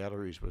one on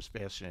batteries was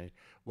fascinating.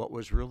 What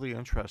was really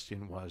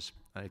interesting was,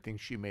 and I think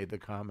she made the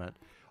comment,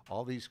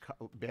 all these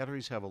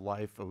batteries have a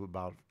life of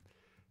about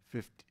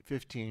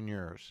 15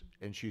 years,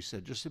 and she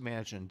said, just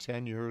imagine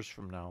 10 years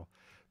from now,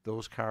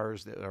 those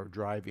cars that are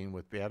driving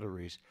with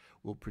batteries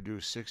will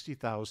produce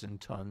 60,000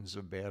 tons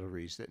of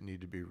batteries that need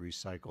to be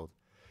recycled.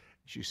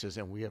 She says,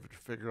 and we have to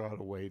figure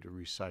out a way to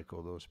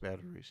recycle those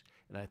batteries.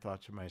 And I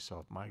thought to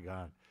myself, my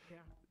God,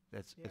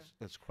 that's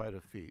quite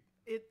a feat.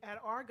 At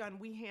Argonne,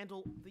 we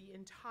handle the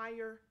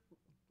entire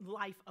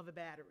life of a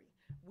battery.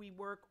 We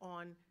work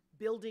on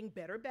building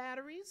better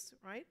batteries,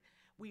 right?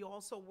 We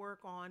also work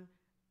on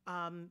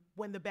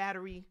when the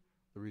battery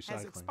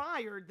has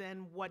expired,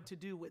 then what to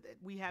do with it.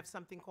 We have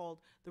something called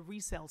the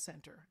Resale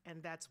Center,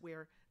 and that's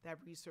where that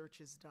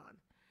research is done.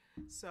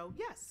 So,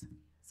 yes.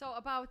 So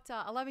about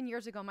 11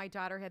 years ago, my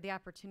daughter had the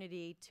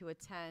opportunity to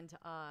attend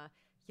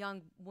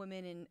Young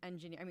Women in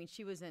Engineering. I mean,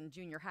 she was in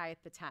junior high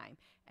at the time.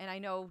 And I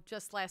know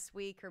just last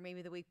week or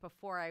maybe the week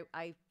before,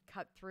 I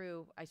cut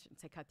through, I shouldn't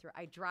say cut through,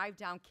 I drive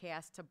down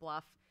Cass to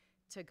Bluff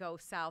to go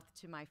south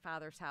to my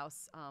father's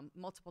house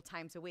multiple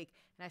times a week,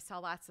 and I saw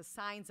lots of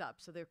signs up.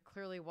 So there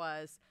clearly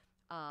was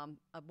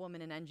a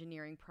woman in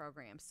engineering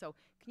program. So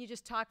can you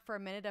just talk for a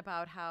minute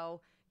about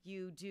how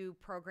you do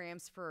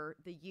programs for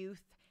the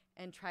youth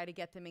and try to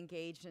get them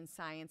engaged in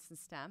science and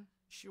STEM?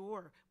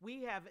 Sure.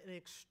 We have an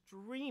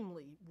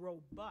extremely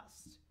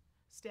robust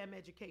STEM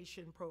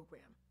education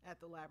program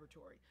at the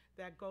laboratory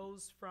that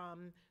goes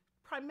from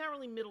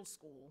primarily middle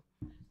school,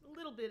 a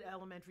little bit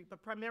elementary,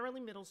 but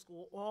primarily middle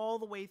school, all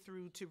the way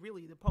through to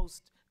really the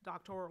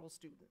postdoctoral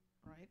student,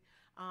 right?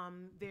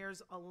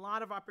 There's a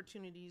lot of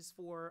opportunities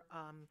for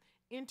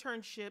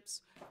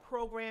internships,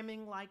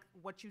 programming like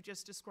what you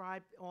just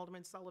described,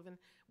 Alderman Sullivan,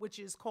 which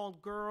is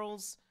called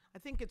Girls, I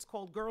think it's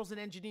called Girls in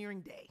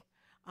Engineering Day.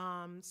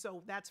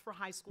 So that's for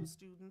high school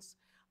students.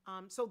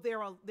 So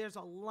there's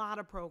a lot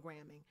of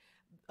programming.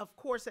 Of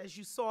course, as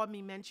you saw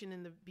me mention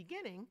in the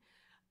beginning,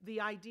 the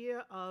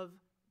idea of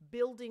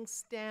building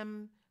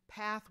STEM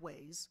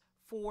pathways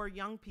for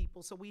young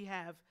people. So we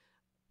have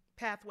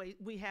pathway,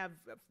 we have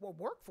a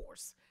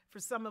workforce for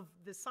some of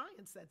the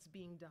science that's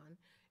being done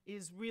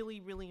is really,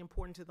 really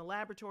important to the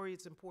laboratory.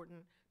 It's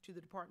important to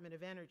the Department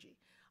of Energy.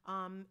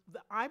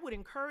 I would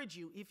encourage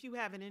you, if you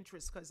have an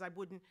interest, because I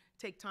wouldn't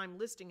take time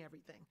listing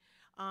everything,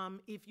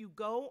 if you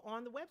go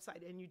on the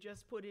website and you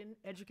just put in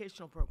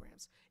educational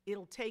programs,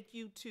 it'll take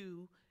you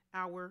to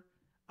our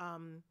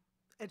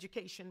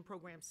education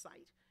program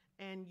site.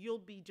 And you'll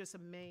be just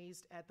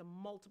amazed at the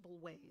multiple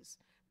ways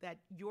that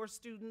your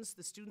students,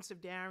 the students of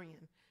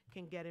Darien,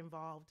 can get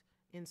involved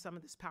in some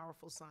of this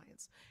powerful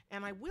science.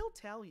 And I will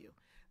tell you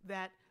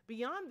that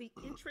beyond the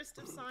interest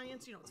of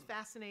science, you know, it's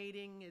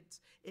fascinating,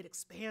 it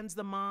expands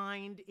the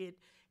mind,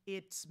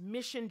 it's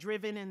mission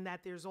driven in that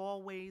there's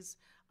always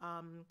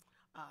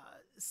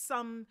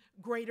some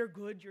greater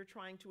good you're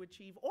trying to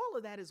achieve. All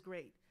of that is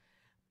great,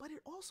 but it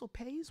also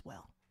pays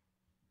well.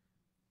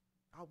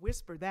 I'll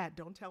whisper that,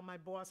 don't tell my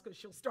boss, because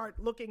she'll start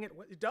looking at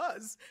what it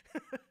does.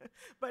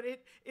 But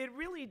it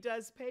really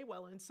does pay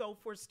well. And so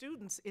for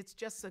students, it's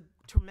just a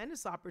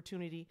tremendous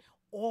opportunity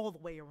all the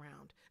way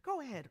around.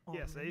 Go ahead,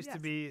 Alderman. Yes, I used to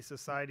be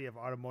Society of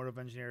Automotive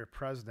Engineer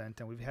president,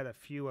 and we've had a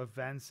few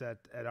events at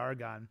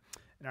Argonne.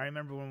 And I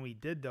remember when we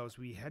did those,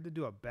 we had to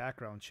do a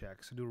background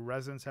check. So do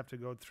residents have to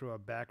go through a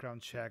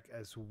background check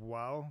as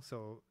well?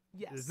 So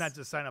yes. It's not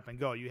just sign up and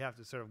go. You have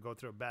to sort of go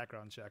through a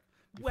background check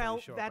before well,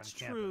 you show that's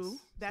up on true. campus.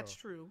 That's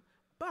true.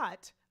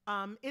 But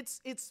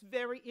it's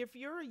very, if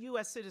you're a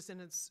U.S. citizen,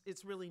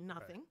 it's really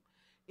nothing.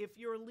 Right. If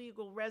you're a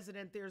legal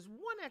resident, there's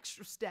one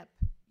extra step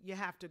you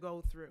have to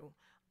go through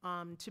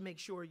to make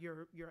sure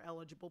you're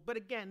eligible. But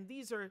again,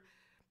 these are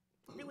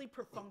really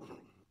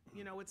perfunctory.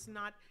 You know, it's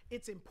not,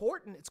 it's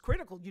important, it's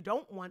critical. You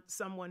don't want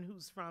someone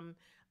who's from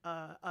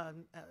a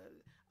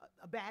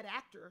bad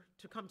actor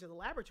to come to the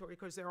laboratory,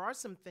 because there are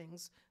some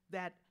things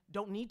that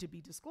don't need to be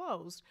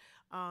disclosed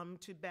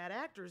to bad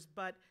actors.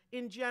 But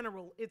in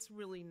general, it's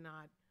really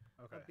not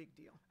a big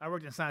deal. I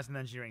worked in science and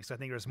engineering, so I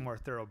think there's more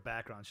thorough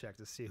background check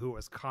to see who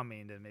was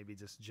coming than maybe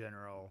just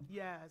general.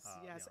 Yes, yes.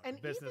 You know,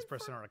 And business even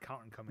person or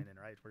accountant coming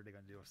in, right? What are they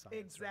going to do with science?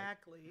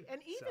 Exactly. Right?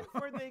 And even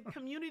for the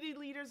Community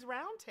Leaders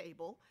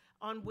Roundtable,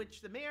 on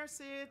which the mayor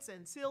sits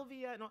and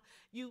Sylvia and all,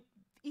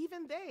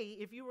 even they,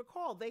 if you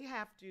recall, they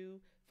have to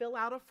fill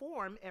out a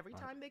form every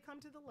time they come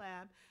to the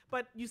lab.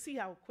 But you see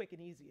how quick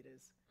and easy it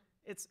is.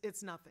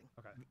 It's nothing.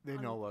 Okay. They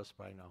know us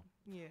by now.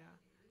 Yeah.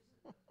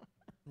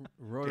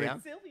 Rotary,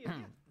 Dan? Sylvia, yeah.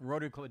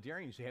 Rotary Club of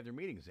Darien used to have their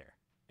meetings there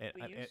at,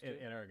 We used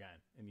to. at Argonne,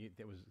 and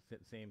it was the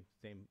same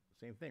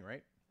thing,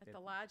 right? At the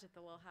lodge, at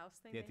the little house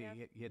thing You they have?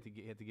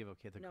 had to give a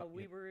kid. No,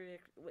 we were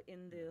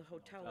in the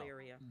hotel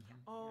area.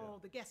 Oh,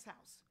 the guest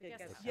house. The Guest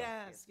guest house.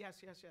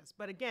 house, Yes.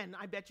 But again,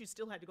 I bet you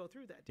still had to go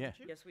through that, didn't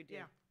Yeah. you? Yes, we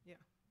did. Yeah.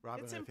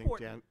 Robin, It's I think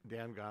important.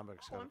 Dan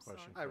Gombick's got Oh, a I'm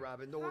question. sorry. Hi,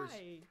 Robin. No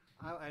worries.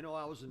 Hi. I know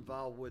I was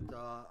involved with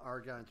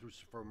Argonne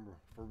for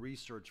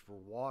research for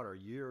water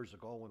years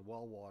ago when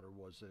well water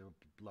was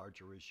a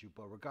larger issue.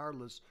 But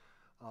regardless,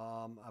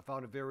 I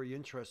found it very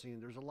interesting.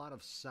 There's a lot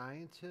of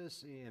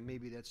scientists, and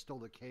maybe that's still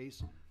the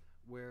case,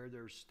 where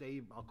they're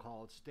I'll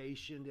call it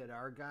stationed at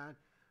Argonne.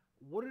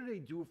 What do they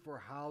do for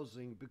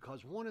housing?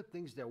 Because one of the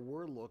things that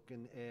we're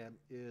looking at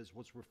is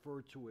what's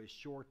referred to as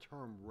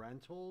short-term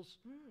rentals.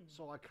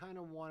 So I kind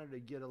of wanted to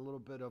get a little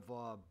bit of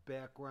a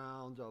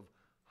background of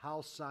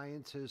how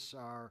scientists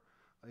are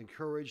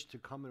encouraged to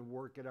come and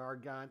work at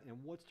Argonne, and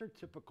what's their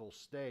typical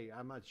stay?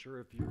 I'm not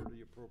sure if you're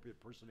the appropriate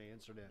person to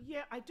answer that.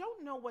 Yeah, I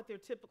don't know what their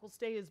typical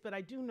stay is, but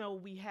I do know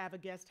we have a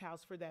guest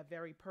house for that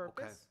very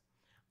purpose.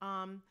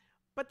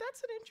 But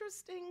that's an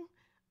interesting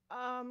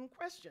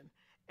question.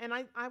 And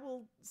I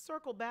will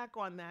circle back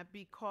on that,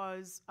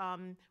 because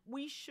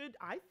we should,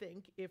 I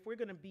think, if we're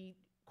going to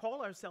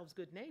call ourselves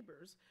good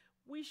neighbors,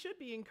 we should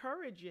be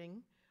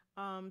encouraging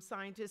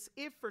scientists,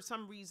 if for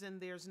some reason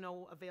there's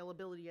no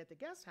availability at the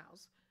guest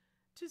house,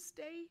 to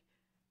stay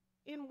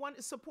in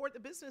support the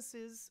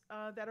businesses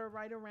that are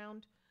right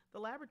around the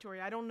laboratory.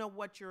 I don't know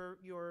what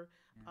your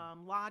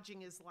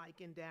lodging is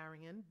like in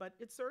Darien, but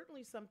it's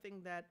certainly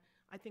something that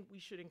I think we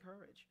should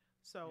encourage.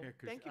 So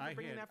thank you for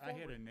bringing that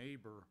forward. I had a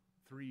neighbor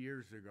 3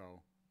 years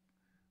ago,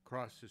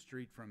 across the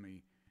street from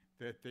me,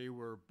 that they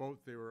were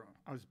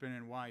husband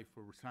and wife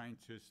were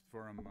scientists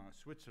from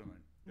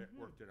Switzerland that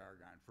worked at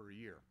Argonne for a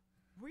year.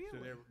 Really? So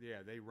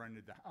they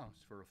rented the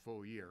house for a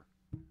full year.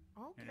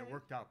 Okay. And it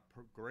worked out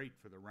great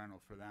for the rental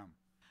for them.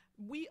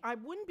 I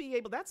wouldn't be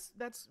able, that's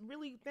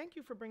really, thank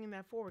you for bringing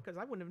that forward, because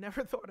I wouldn't have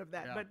never thought of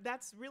that, Yeah. but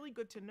that's really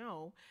good to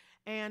know.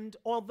 And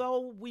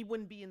although we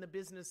wouldn't be in the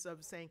business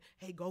of saying,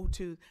 hey, go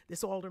to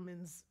this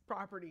alderman's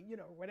property, you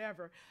know,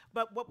 whatever,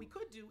 but what we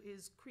could do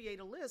is create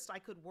a list. I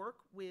could work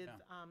with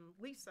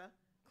Lisa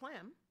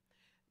Clem,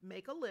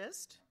 make a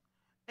list,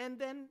 and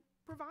then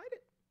provide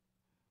it.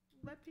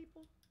 Let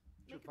people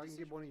So make if a I can get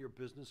decision. one of your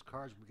business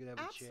cards, we could have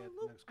a chat the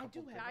Absolute- next I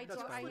couple do of have- days. I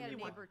That's had a really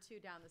neighbor too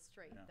down the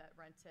street that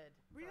rented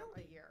for a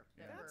Really? year.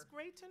 That's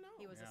great to know.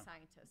 He was a Yeah.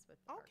 scientist with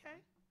Okay.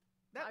 Argonne.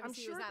 That, I'm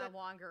Obviously, sure he was on that, a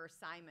longer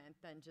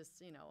assignment than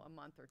just, a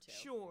month or two.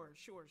 Sure.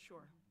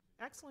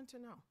 Excellent to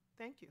know.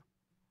 Thank you.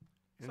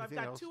 So I've Anything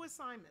got else? 2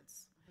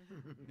 assignments.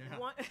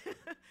 Yeah.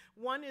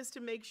 One is to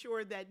make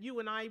sure that you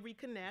and I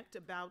reconnect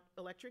about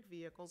electric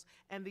vehicles,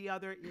 and the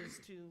other is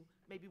to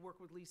maybe work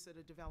with Lisa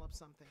to develop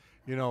something.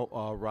 You know,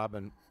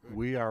 Robin,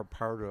 we are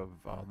part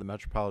of the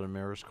Metropolitan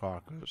Mayor's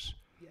Caucus,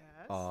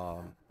 Yes.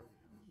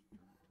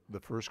 the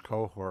first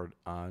cohort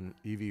on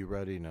EV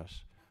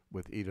readiness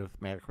with Edith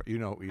Macro. You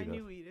know I Edith.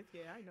 knew Edith.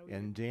 Yeah, I know Edith.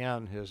 And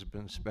Dan has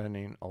been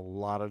spending a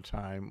lot of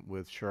time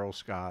with Cheryl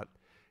Scott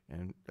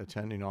and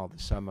attending all the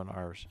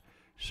seminars.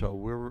 So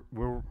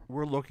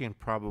we're looking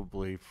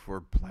probably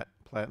for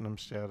platinum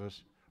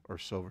status or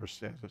silver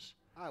status.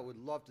 I would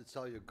love to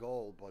tell you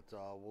gold, but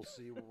we'll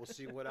see. We'll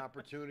see what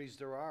opportunities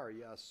there are.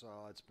 Yes,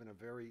 it's been a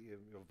very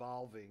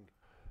evolving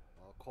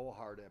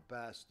cohort at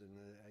best, and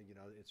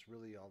it's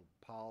really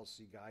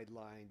policy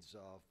guidelines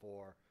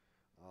for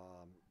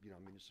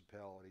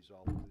municipalities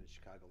all within the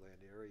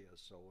Chicagoland area.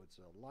 So it's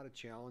a lot of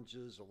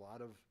challenges, a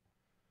lot of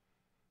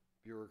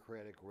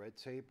bureaucratic red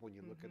tape when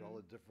you look at all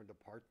the different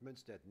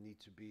departments that need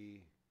to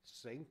be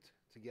synced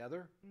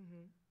together.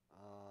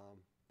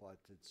 But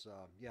it's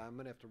I'm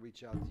gonna have to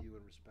reach out to you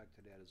in respect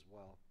to that as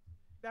well.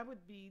 That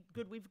would be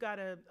good. We've got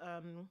a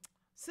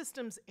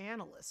systems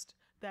analyst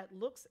that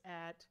looks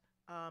at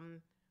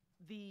and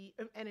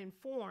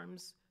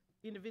informs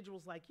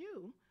individuals like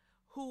you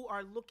who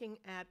are looking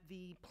at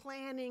the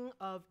planning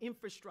of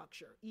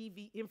infrastructure,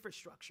 EV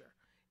infrastructure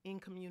in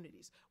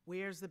communities.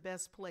 Where's the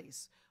best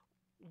place?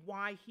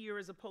 Why here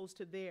as opposed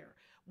to there?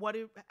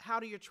 How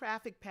do your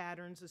traffic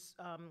patterns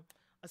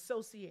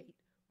associate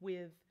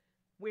with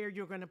where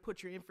you're going to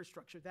put your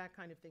infrastructure, that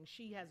kind of thing.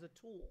 She has a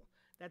tool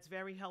that's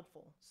very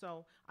helpful.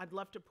 So I'd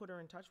love to put her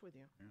in touch with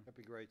you. That'd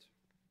be great.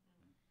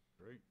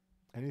 Great.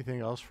 Anything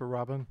else for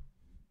Robin?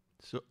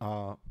 So,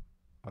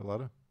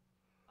 Arletta?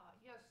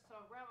 Yes, so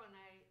Robin,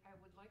 I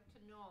would like to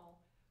know,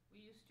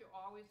 we used to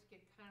always get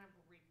kind of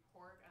a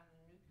report on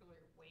the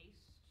nuclear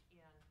waste,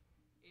 and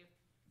if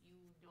you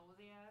know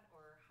that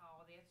or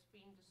how that's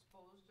being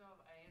disposed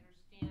of. I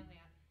understand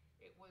that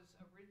it was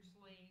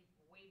originally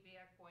way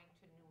back going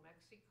to New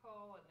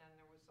Mexico, and then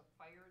there was a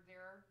fire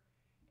there,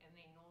 and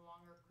they no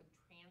longer could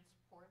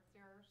transport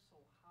there.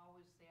 So how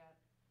is that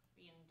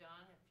being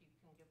done? If you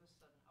can give us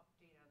an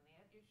update on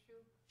that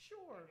issue,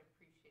 Sure. I'd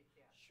appreciate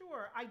that.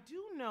 Sure. I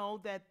do know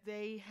that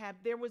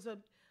there was a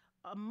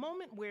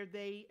moment where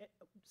they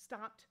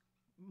stopped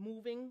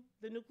moving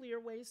the nuclear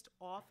waste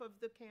off of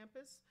the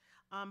campus,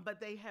 but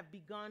they have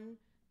begun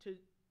to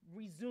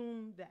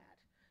resume that.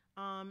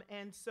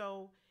 And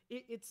so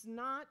it's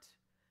not,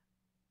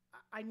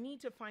 I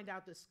need to find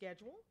out the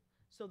schedule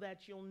so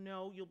that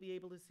you'll be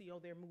able to see, oh,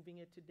 they're moving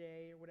it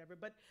today or whatever.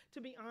 But to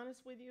be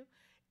honest with you,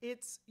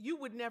 you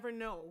would never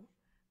know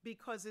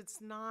because it's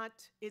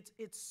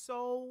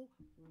so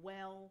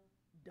well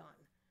done.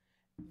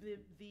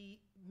 The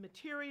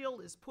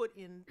material is put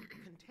in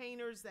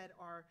containers that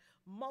are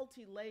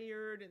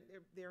multi-layered, and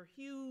they're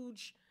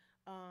huge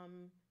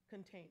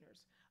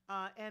containers.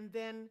 And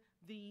then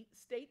the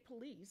state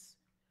police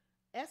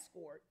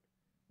escort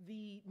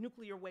the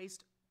nuclear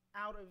waste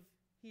out of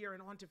here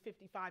and onto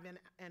 55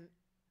 and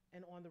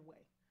on the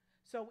way.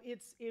 So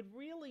it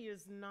really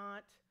is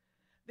not,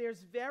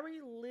 there's very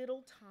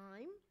little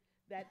time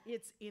that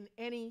it's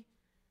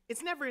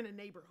never in a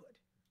neighborhood.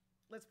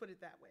 Let's put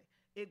it that way.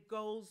 It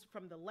goes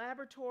from the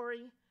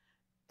laboratory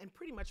and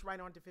pretty much right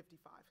on to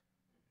 55.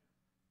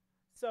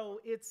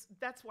 So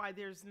that's why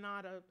there's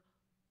not a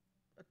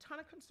ton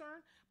of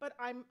concern, but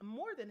I'm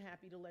more than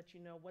happy to let you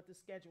know what the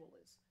schedule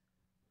is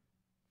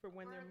for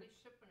when Where they're. are they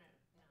shipping it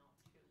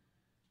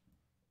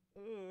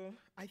now to?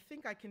 I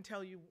think I can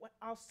tell you what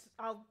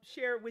I'll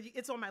share it with you.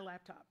 It's on my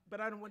laptop, but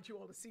I don't want you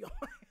all to see all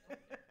my.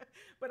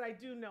 But I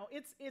do know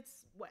it's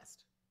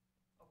west.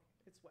 Okay.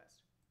 It's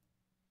west.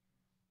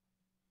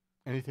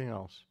 Anything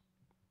else?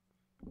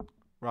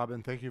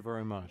 Robin, thank you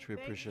very much. We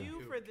appreciate Thank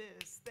it. you for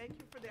this. Thank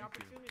you for the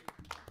opportunity.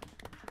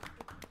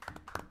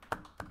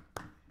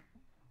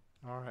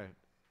 All right.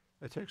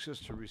 That takes us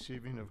to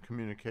receiving of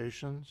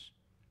communications.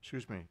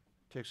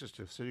 Takes us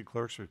to city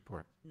clerk's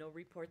report. No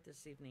report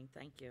this evening,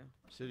 thank you.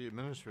 City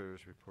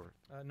administrator's report.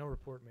 No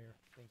report, Mayor.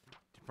 Thank you.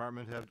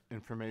 department head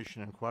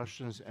information and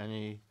questions?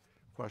 Any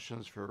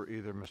questions for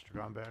either Mr.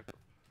 Gombeck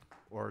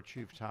or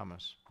Chief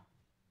Thomas?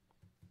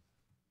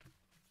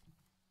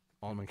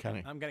 Alderman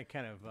Kenny. I'm going to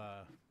kind of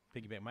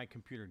piggyback. My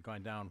computer had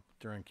gone down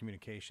during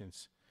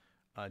communications.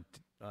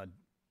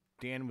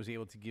 Dan was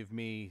able to give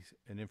me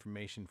an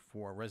information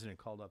for a resident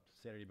called up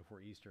Saturday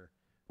before Easter.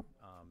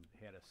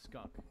 Had a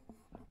skunk,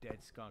 a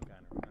dead skunk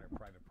on her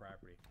private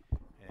property,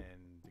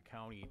 and the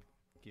county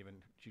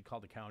she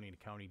called the county, and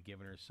the county had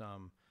given her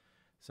some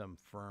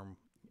firm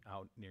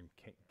out near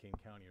King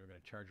County. They were going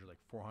to charge her like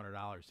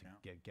 $400 to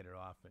get it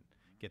off and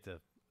get the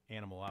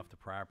animal off the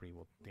property.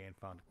 Well, Dan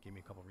gave me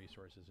a couple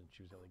resources, and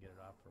she was able to get it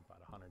off for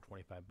about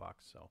 $125.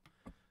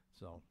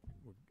 So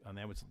and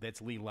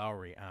that's Lee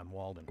Lowry on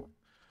Walden.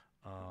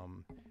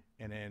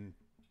 And then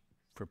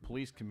for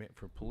police,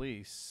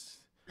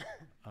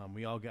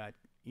 we all got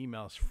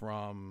emails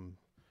from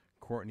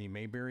Courtney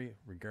Mayberry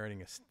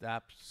regarding a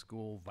Stop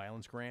School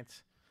Violence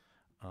grant.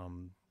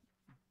 And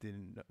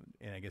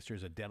I guess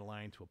there's a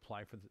deadline to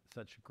apply for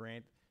such a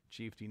grant.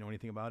 Chief, do you know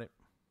anything about it?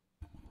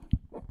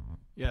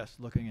 Yes,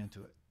 looking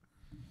into it.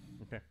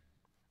 Okay.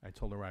 I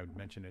told her I would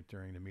mention it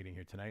during the meeting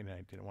here tonight, and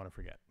I didn't want to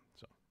forget.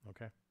 So,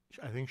 okay.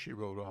 I think she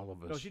wrote all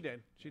of this. No, she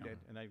did. She did,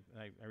 and I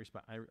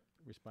respond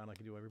like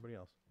I do everybody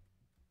else.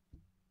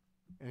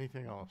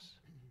 Anything else?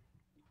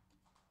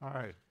 All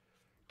right.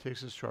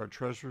 Takes us to our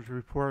treasurer's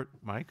report.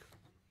 Mike?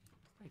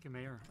 Thank you,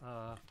 Mayor.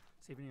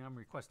 This evening I'm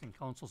requesting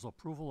council's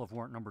approval of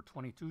warrant number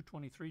 22,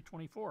 23,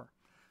 24.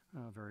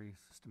 Very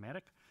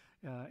systematic.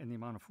 In the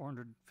amount of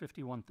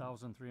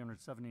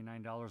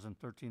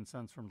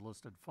 $451,379.13 from the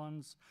listed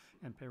funds,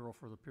 and payroll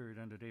for the period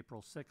ended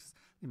April 6th,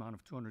 the amount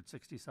of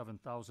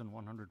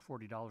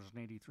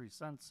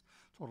 $267,140.83.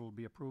 Total will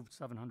be approved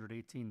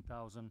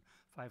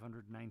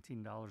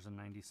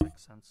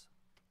 $718,519.96.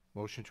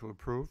 Motion to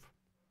approve.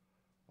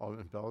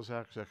 Alderman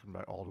Belzak, second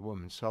by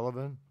Alderwoman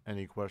Sullivan.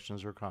 Any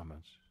questions or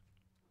comments?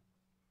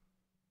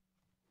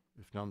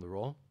 If none, the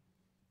roll.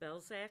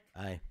 Belzak.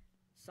 Aye.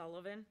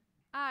 Sullivan.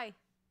 Aye.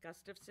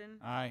 Gustafson.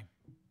 Aye.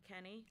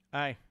 Kenny.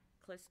 Aye.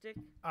 Clistic.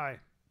 Aye.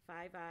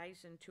 5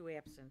 ayes and 2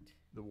 absent.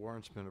 The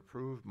warrant's been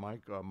approved.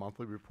 Mike,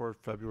 monthly report,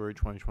 February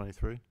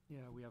 2023.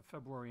 Yeah, we have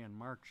February and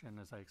March, and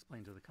as I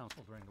explained to the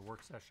council during the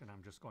work session,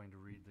 I'm just going to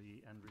read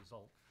the end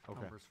result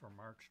numbers for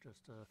March,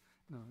 just to,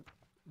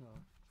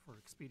 for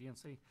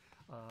expediency.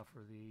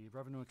 For the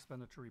revenue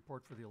expenditure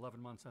report for the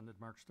 11 months ended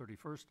March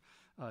 31st,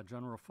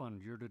 general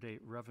fund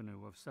year-to-date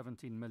revenue of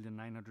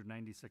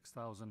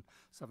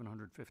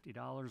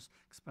 $17,996,750,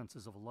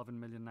 expenses of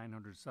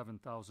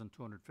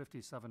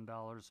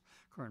 $11,907,257,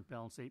 current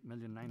balance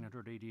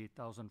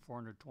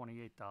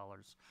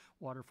 $8,988,428.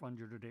 Water fund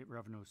year-to-date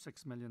revenue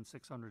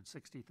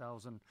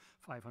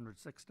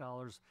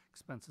 $6,660,506,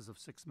 expenses of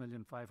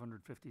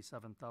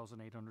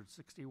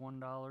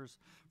 $6,557,861,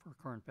 for a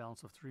current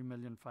balance of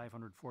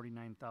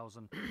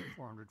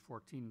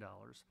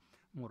 $3,549,414.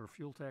 Motor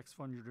fuel tax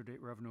fund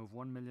year-to-date revenue of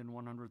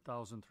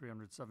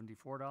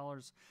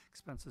 $1,100,374,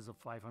 expenses of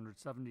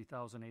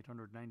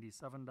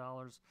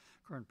 $570,897,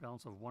 current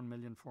balance of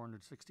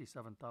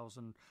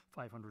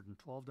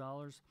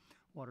 $1,467,512.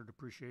 Water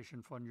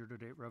depreciation fund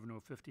year-to-date revenue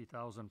of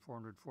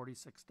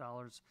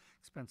 $50,446,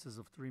 expenses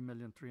of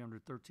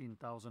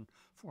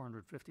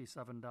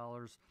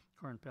 $3,313,457,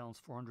 current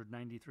balance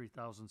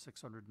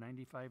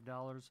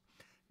 $493,695.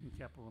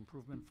 Capital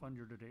improvement fund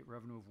year-to-date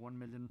revenue of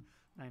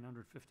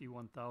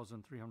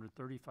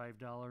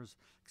 $1,951,335,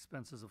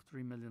 expenses of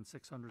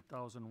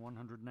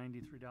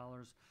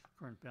 $3,600,193,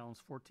 current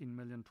balance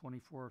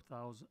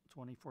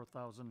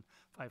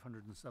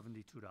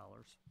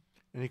 $14,024,572.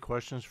 Any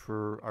questions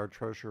for our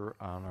treasurer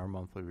on our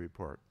monthly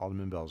report?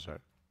 Alderman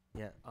Belzak.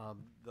 Yeah,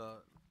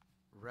 the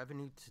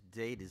revenue to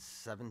date is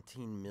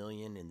 17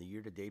 million, and the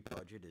year-to-date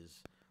budget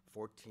is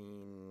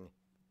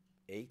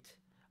 14.8.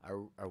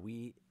 Are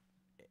we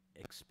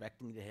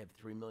expecting to have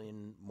 3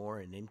 million more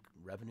in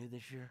revenue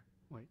this year?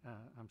 Wait,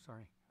 I'm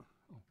sorry.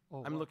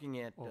 I'm looking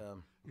at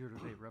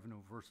year-to-date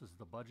revenue versus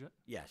the budget?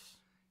 Yes.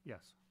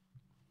 Yes.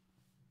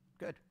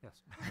 Good.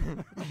 Yes.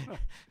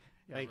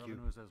 Yeah, Thank you.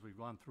 revenues, as we've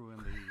gone through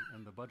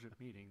in the budget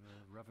meeting,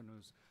 the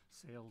revenues,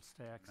 sales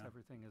tax,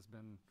 everything has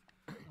been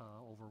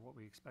over what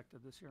we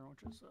expected this year,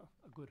 which is a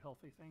good,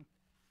 healthy thing.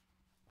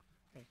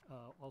 Okay.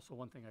 Also,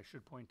 one thing I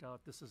should point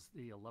out, this is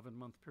the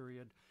 11-month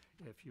period.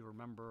 If you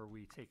remember,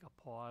 we take a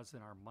pause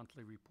in our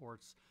monthly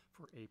reports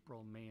for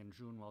April, May, and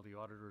June while the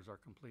auditors are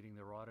completing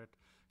their audit,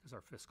 because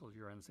our fiscal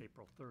year ends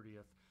April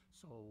 30th.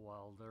 So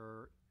while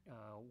they're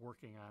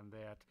working on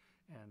that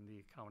and the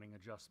accounting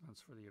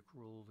adjustments for the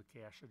accrual, the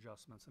cash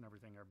adjustments and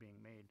everything are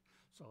being made,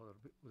 so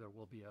there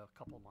will be a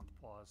couple-month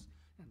pause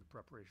in the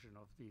preparation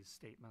of these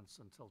statements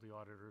until the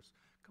auditors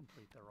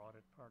complete their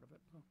audit part of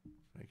it.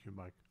 Thank you,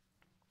 Mike.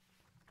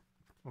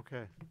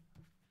 Okay.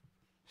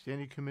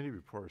 Standing committee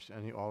reports.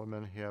 Any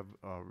aldermen have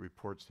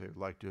reports they'd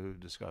like to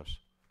discuss?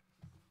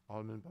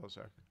 Alderman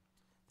Belzak.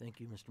 Thank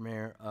you, Mr.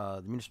 Mayor.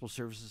 The Municipal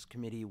Services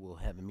Committee will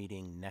have a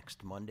meeting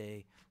next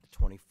Monday, the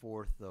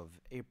 24th of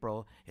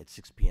April at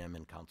 6 p.m.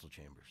 in council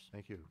chambers.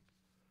 Thank you.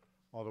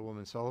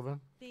 Alderwoman Sullivan.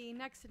 The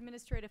next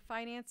Administrative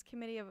Finance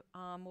Committee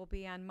will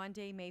be on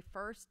Monday, May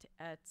 1st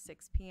at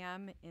 6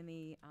 p.m. in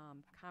the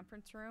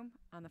conference room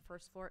on the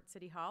first floor at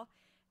City Hall.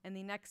 And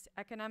the next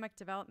Economic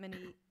Development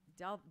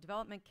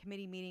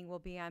Committee meeting will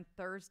be on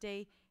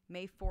Thursday,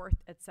 May 4th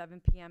at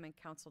 7 p.m. in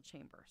council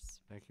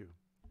chambers. Thank you.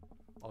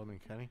 Alderman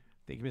Kenny.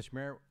 Thank you, Mr.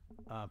 Mayor.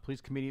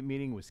 Police committee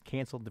meeting was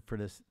canceled for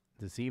this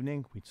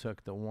evening. We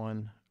took the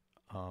one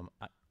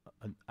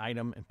an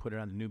item and put it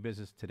on the new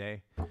business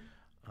today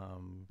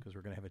because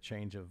we're going to have a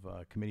change of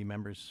committee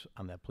members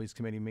on that police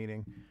committee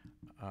meeting.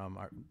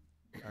 Our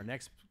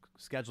next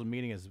scheduled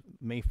meeting is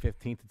May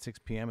 15th at 6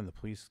 p.m. in the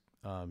police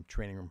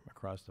training room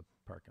across the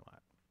parking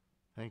lot.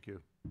 Thank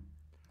you.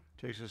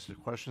 Takes us to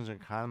questions and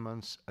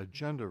comments,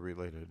 agenda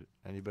related.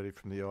 Anybody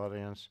from the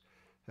audience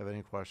have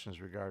any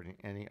questions regarding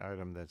any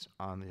item that's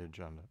on the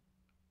agenda?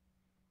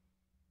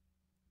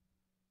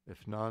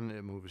 If none,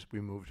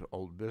 we move to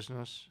old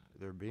business.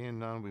 There being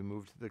none, we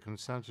move to the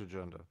consent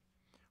agenda.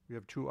 We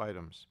have two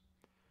items.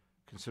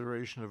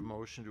 Consideration of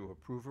motion to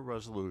approve a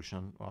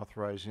resolution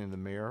authorizing the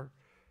mayor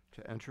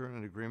to enter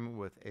an agreement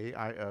with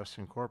AIS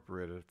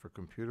Incorporated for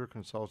computer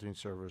consulting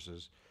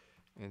services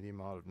in the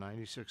amount of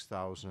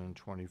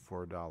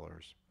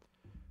 $96,024.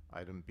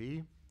 Item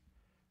B,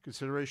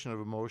 consideration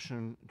of a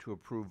motion to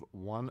approve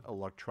one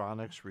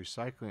electronics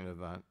recycling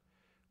event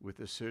with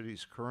the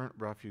city's current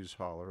refuse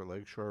hauler,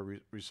 Lakeshore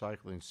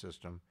Recycling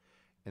System,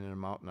 in an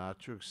amount not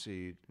to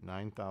exceed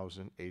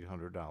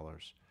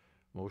 $9,800.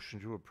 Motion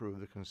to approve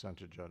the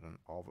consent agenda.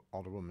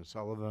 Alderwoman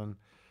Sullivan,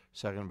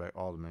 seconded by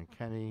Alderman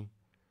Kenny,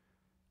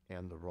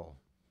 and the roll.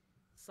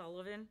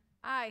 Sullivan,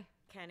 Aye.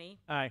 Kenny,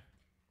 Aye.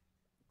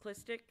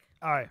 Clistic,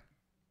 Aye.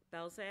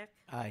 Belzak,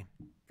 Aye.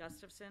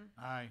 Gustafson,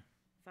 Aye.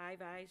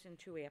 5 ayes and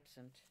 2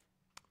 absent.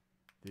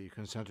 The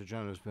consent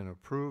agenda has been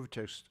approved.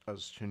 Takes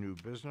us to new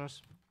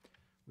business.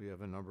 We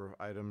have a number of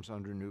items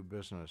under new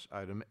business.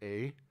 Item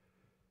A,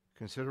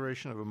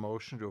 consideration of a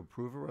motion to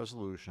approve a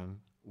resolution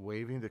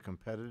waiving the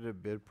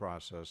competitive bid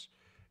process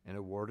and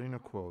awarding a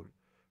quote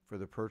for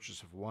the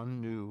purchase of one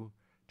new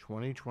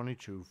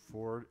 2022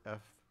 Ford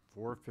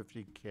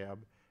F-450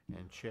 cab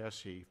and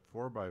chassis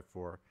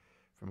 4x4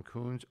 from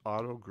Coons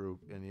Auto Group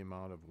in the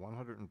amount of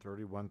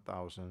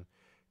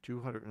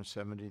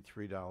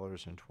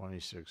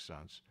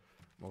 $131,273.26.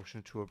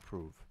 Motion to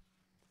approve.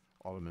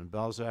 Alderman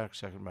Belzak,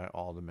 second by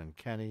Alderman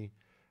Kenny.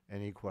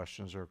 Any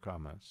questions or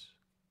comments?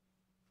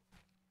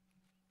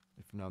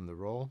 If none, the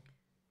roll.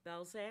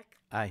 Belzak,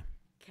 Aye.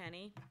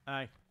 Kenny,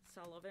 Aye.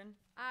 Sullivan,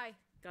 Aye.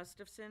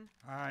 Gustafson,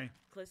 Aye.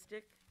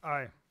 Clistic,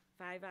 Aye.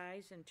 5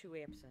 ayes and 2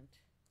 absent.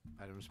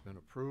 Item's been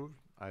approved.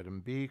 Item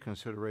B,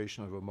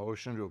 consideration of a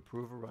motion to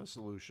approve a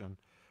resolution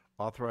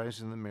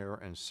authorizing the mayor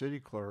and city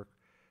clerk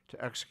to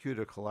execute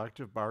a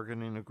collective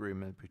bargaining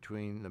agreement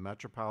between the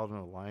Metropolitan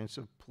Alliance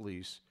of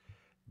Police,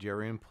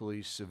 Darien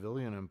Police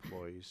Civilian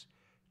Employees,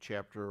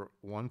 Chapter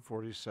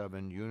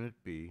 147, Unit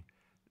B,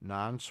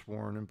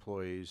 non-sworn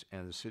employees,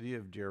 and the City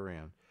of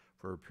Darien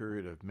for a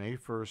period of May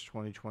 1st,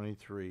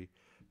 2023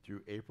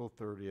 through April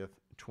 30th,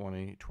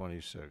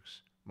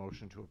 2026.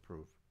 Motion to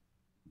approve.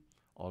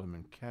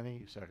 Alderman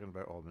Kenny, seconded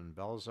by Alderman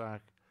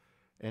Belzak.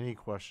 Any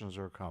questions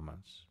or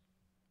comments?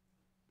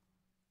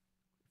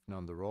 If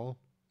none, the roll.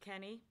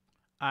 Kenny,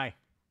 Aye.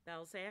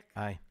 Belzak,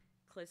 Aye.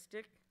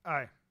 Clistic,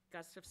 Aye.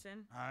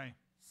 Gustafson, Aye.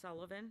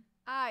 Sullivan,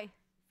 Aye.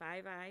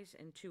 5 ayes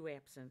and 2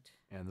 absent.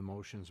 And the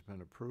motion's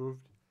been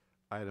approved.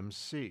 Item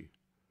C,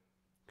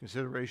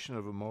 consideration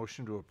of a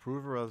motion to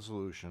approve a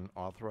resolution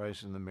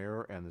authorizing the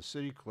mayor and the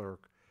city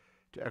clerk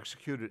to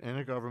execute an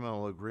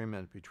intergovernmental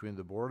agreement between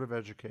the Board of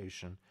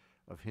Education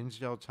of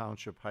Hinsdale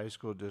Township High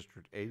School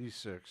District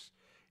 86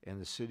 and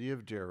the City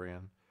of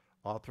Darien,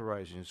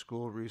 authorizing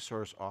school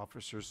resource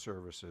officer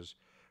services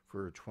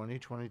for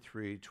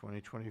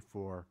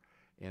 2023-2024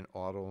 and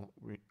auto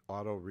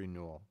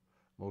renewal.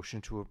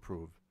 Motion to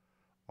approve.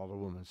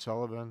 Alderwoman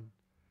Sullivan,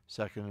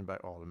 seconded by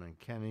Alderman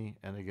Kenny.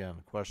 And again,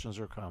 questions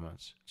or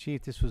comments?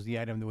 Chief, this was the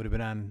item that would have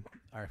been on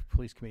our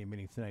police committee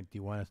meeting tonight. Do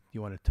you want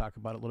to talk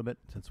about it a little bit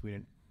since we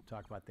didn't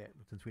talk about that,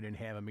 since we didn't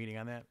have a meeting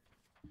on that?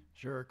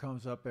 Sure, it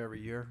comes up every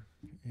year,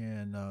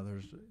 and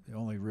there's the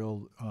only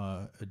real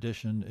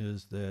addition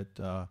is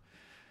that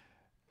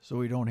so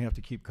we don't have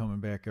to keep coming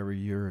back every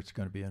year. It's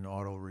going to be an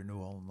auto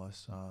renewal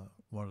unless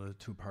one of the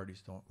two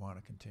parties don't want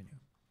to continue.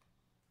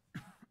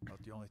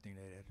 That's the only thing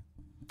they add.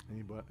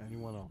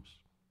 Anyone else?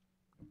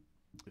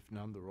 If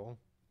none, the roll.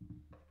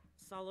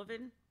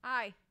 Sullivan,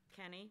 Aye.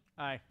 Kenny,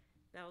 Aye.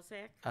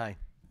 Belzak, Aye.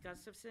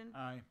 Gustafson,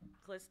 Aye.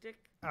 Clistic,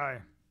 Aye.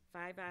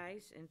 5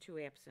 ayes and 2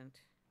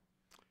 absent.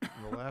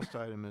 And the last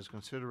item is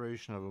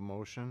consideration of a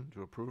motion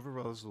to approve a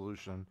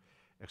resolution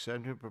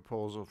accepting a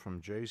proposal from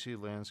J.C.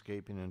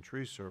 Landscaping and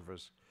Tree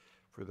Service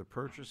for the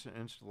purchase and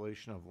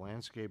installation of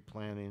landscape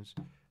plantings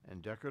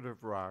and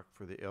decorative rock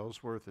for the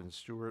Ellsworth and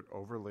Stewart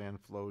Overland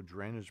Flow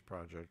Drainage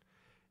Project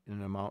in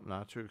an amount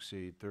not to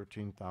exceed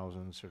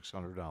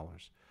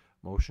 $13,600.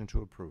 Motion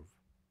to approve.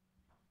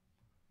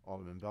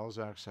 Alderman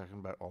Belzak,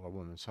 second by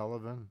Alderwoman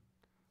Sullivan.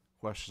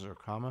 Questions or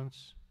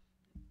comments?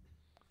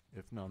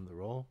 If none, the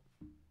roll.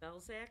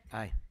 Belzak.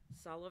 Aye.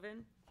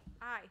 Sullivan.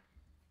 Aye.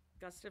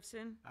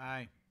 Gustafson.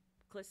 Aye.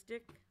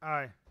 Clistic.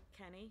 Aye.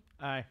 Kenny.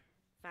 Aye.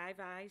 5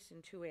 ayes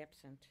and 2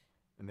 absent.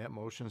 And that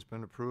motion's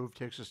been approved.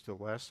 Takes us to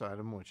the last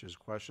item, which is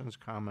questions,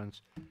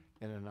 comments,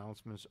 and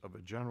announcements of a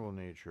general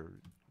nature.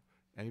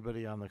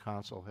 Anybody on the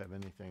council have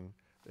anything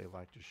they'd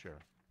like to share?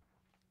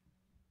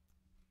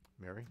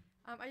 Mary?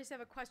 I just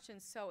have a question.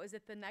 So is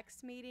it the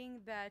next meeting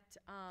that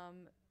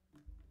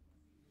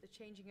the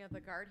changing of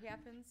the guard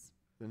happens?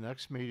 The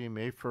next meeting,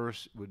 May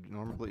 1st, would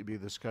normally be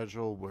the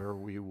schedule where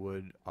we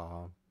would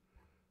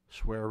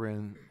swear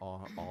in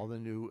all the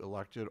new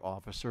elected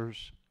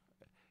officers,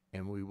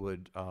 and we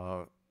would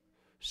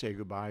say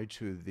goodbye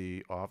to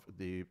the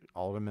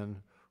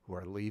aldermen who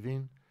are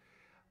leaving.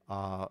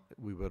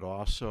 We would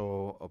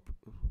also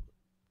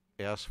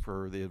ask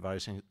for the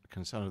advice and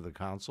consent of the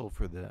council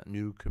for the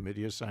new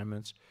committee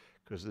assignments,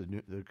 because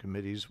the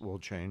committees will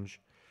change.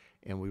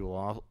 And we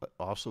will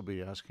also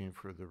be asking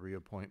for the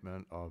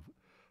reappointment of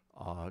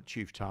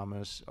Chief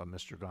Thomas,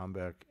 Mr.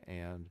 Gombeck,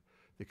 and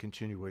the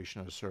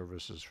continuation of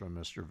services from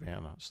Mr.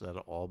 Vanna. So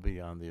that'll all be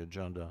on the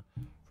agenda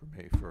for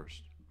May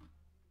 1st.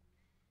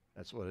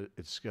 That's what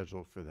it's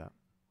scheduled for that.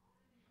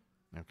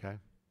 Okay?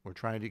 We're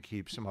trying to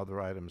keep some other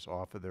items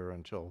off of there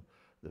until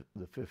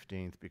the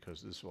 15th,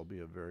 because this will be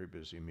a very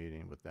busy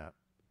meeting with that.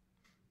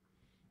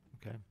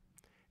 Okay?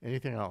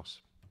 Anything else?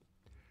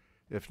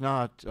 If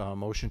not,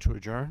 motion to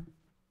adjourn?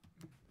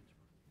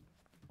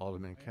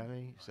 Alderman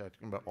Kenny,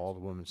 second by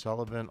Alderwoman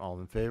Sullivan. All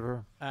in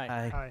favor? Aye.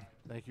 Aye.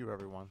 Thank you,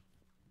 everyone.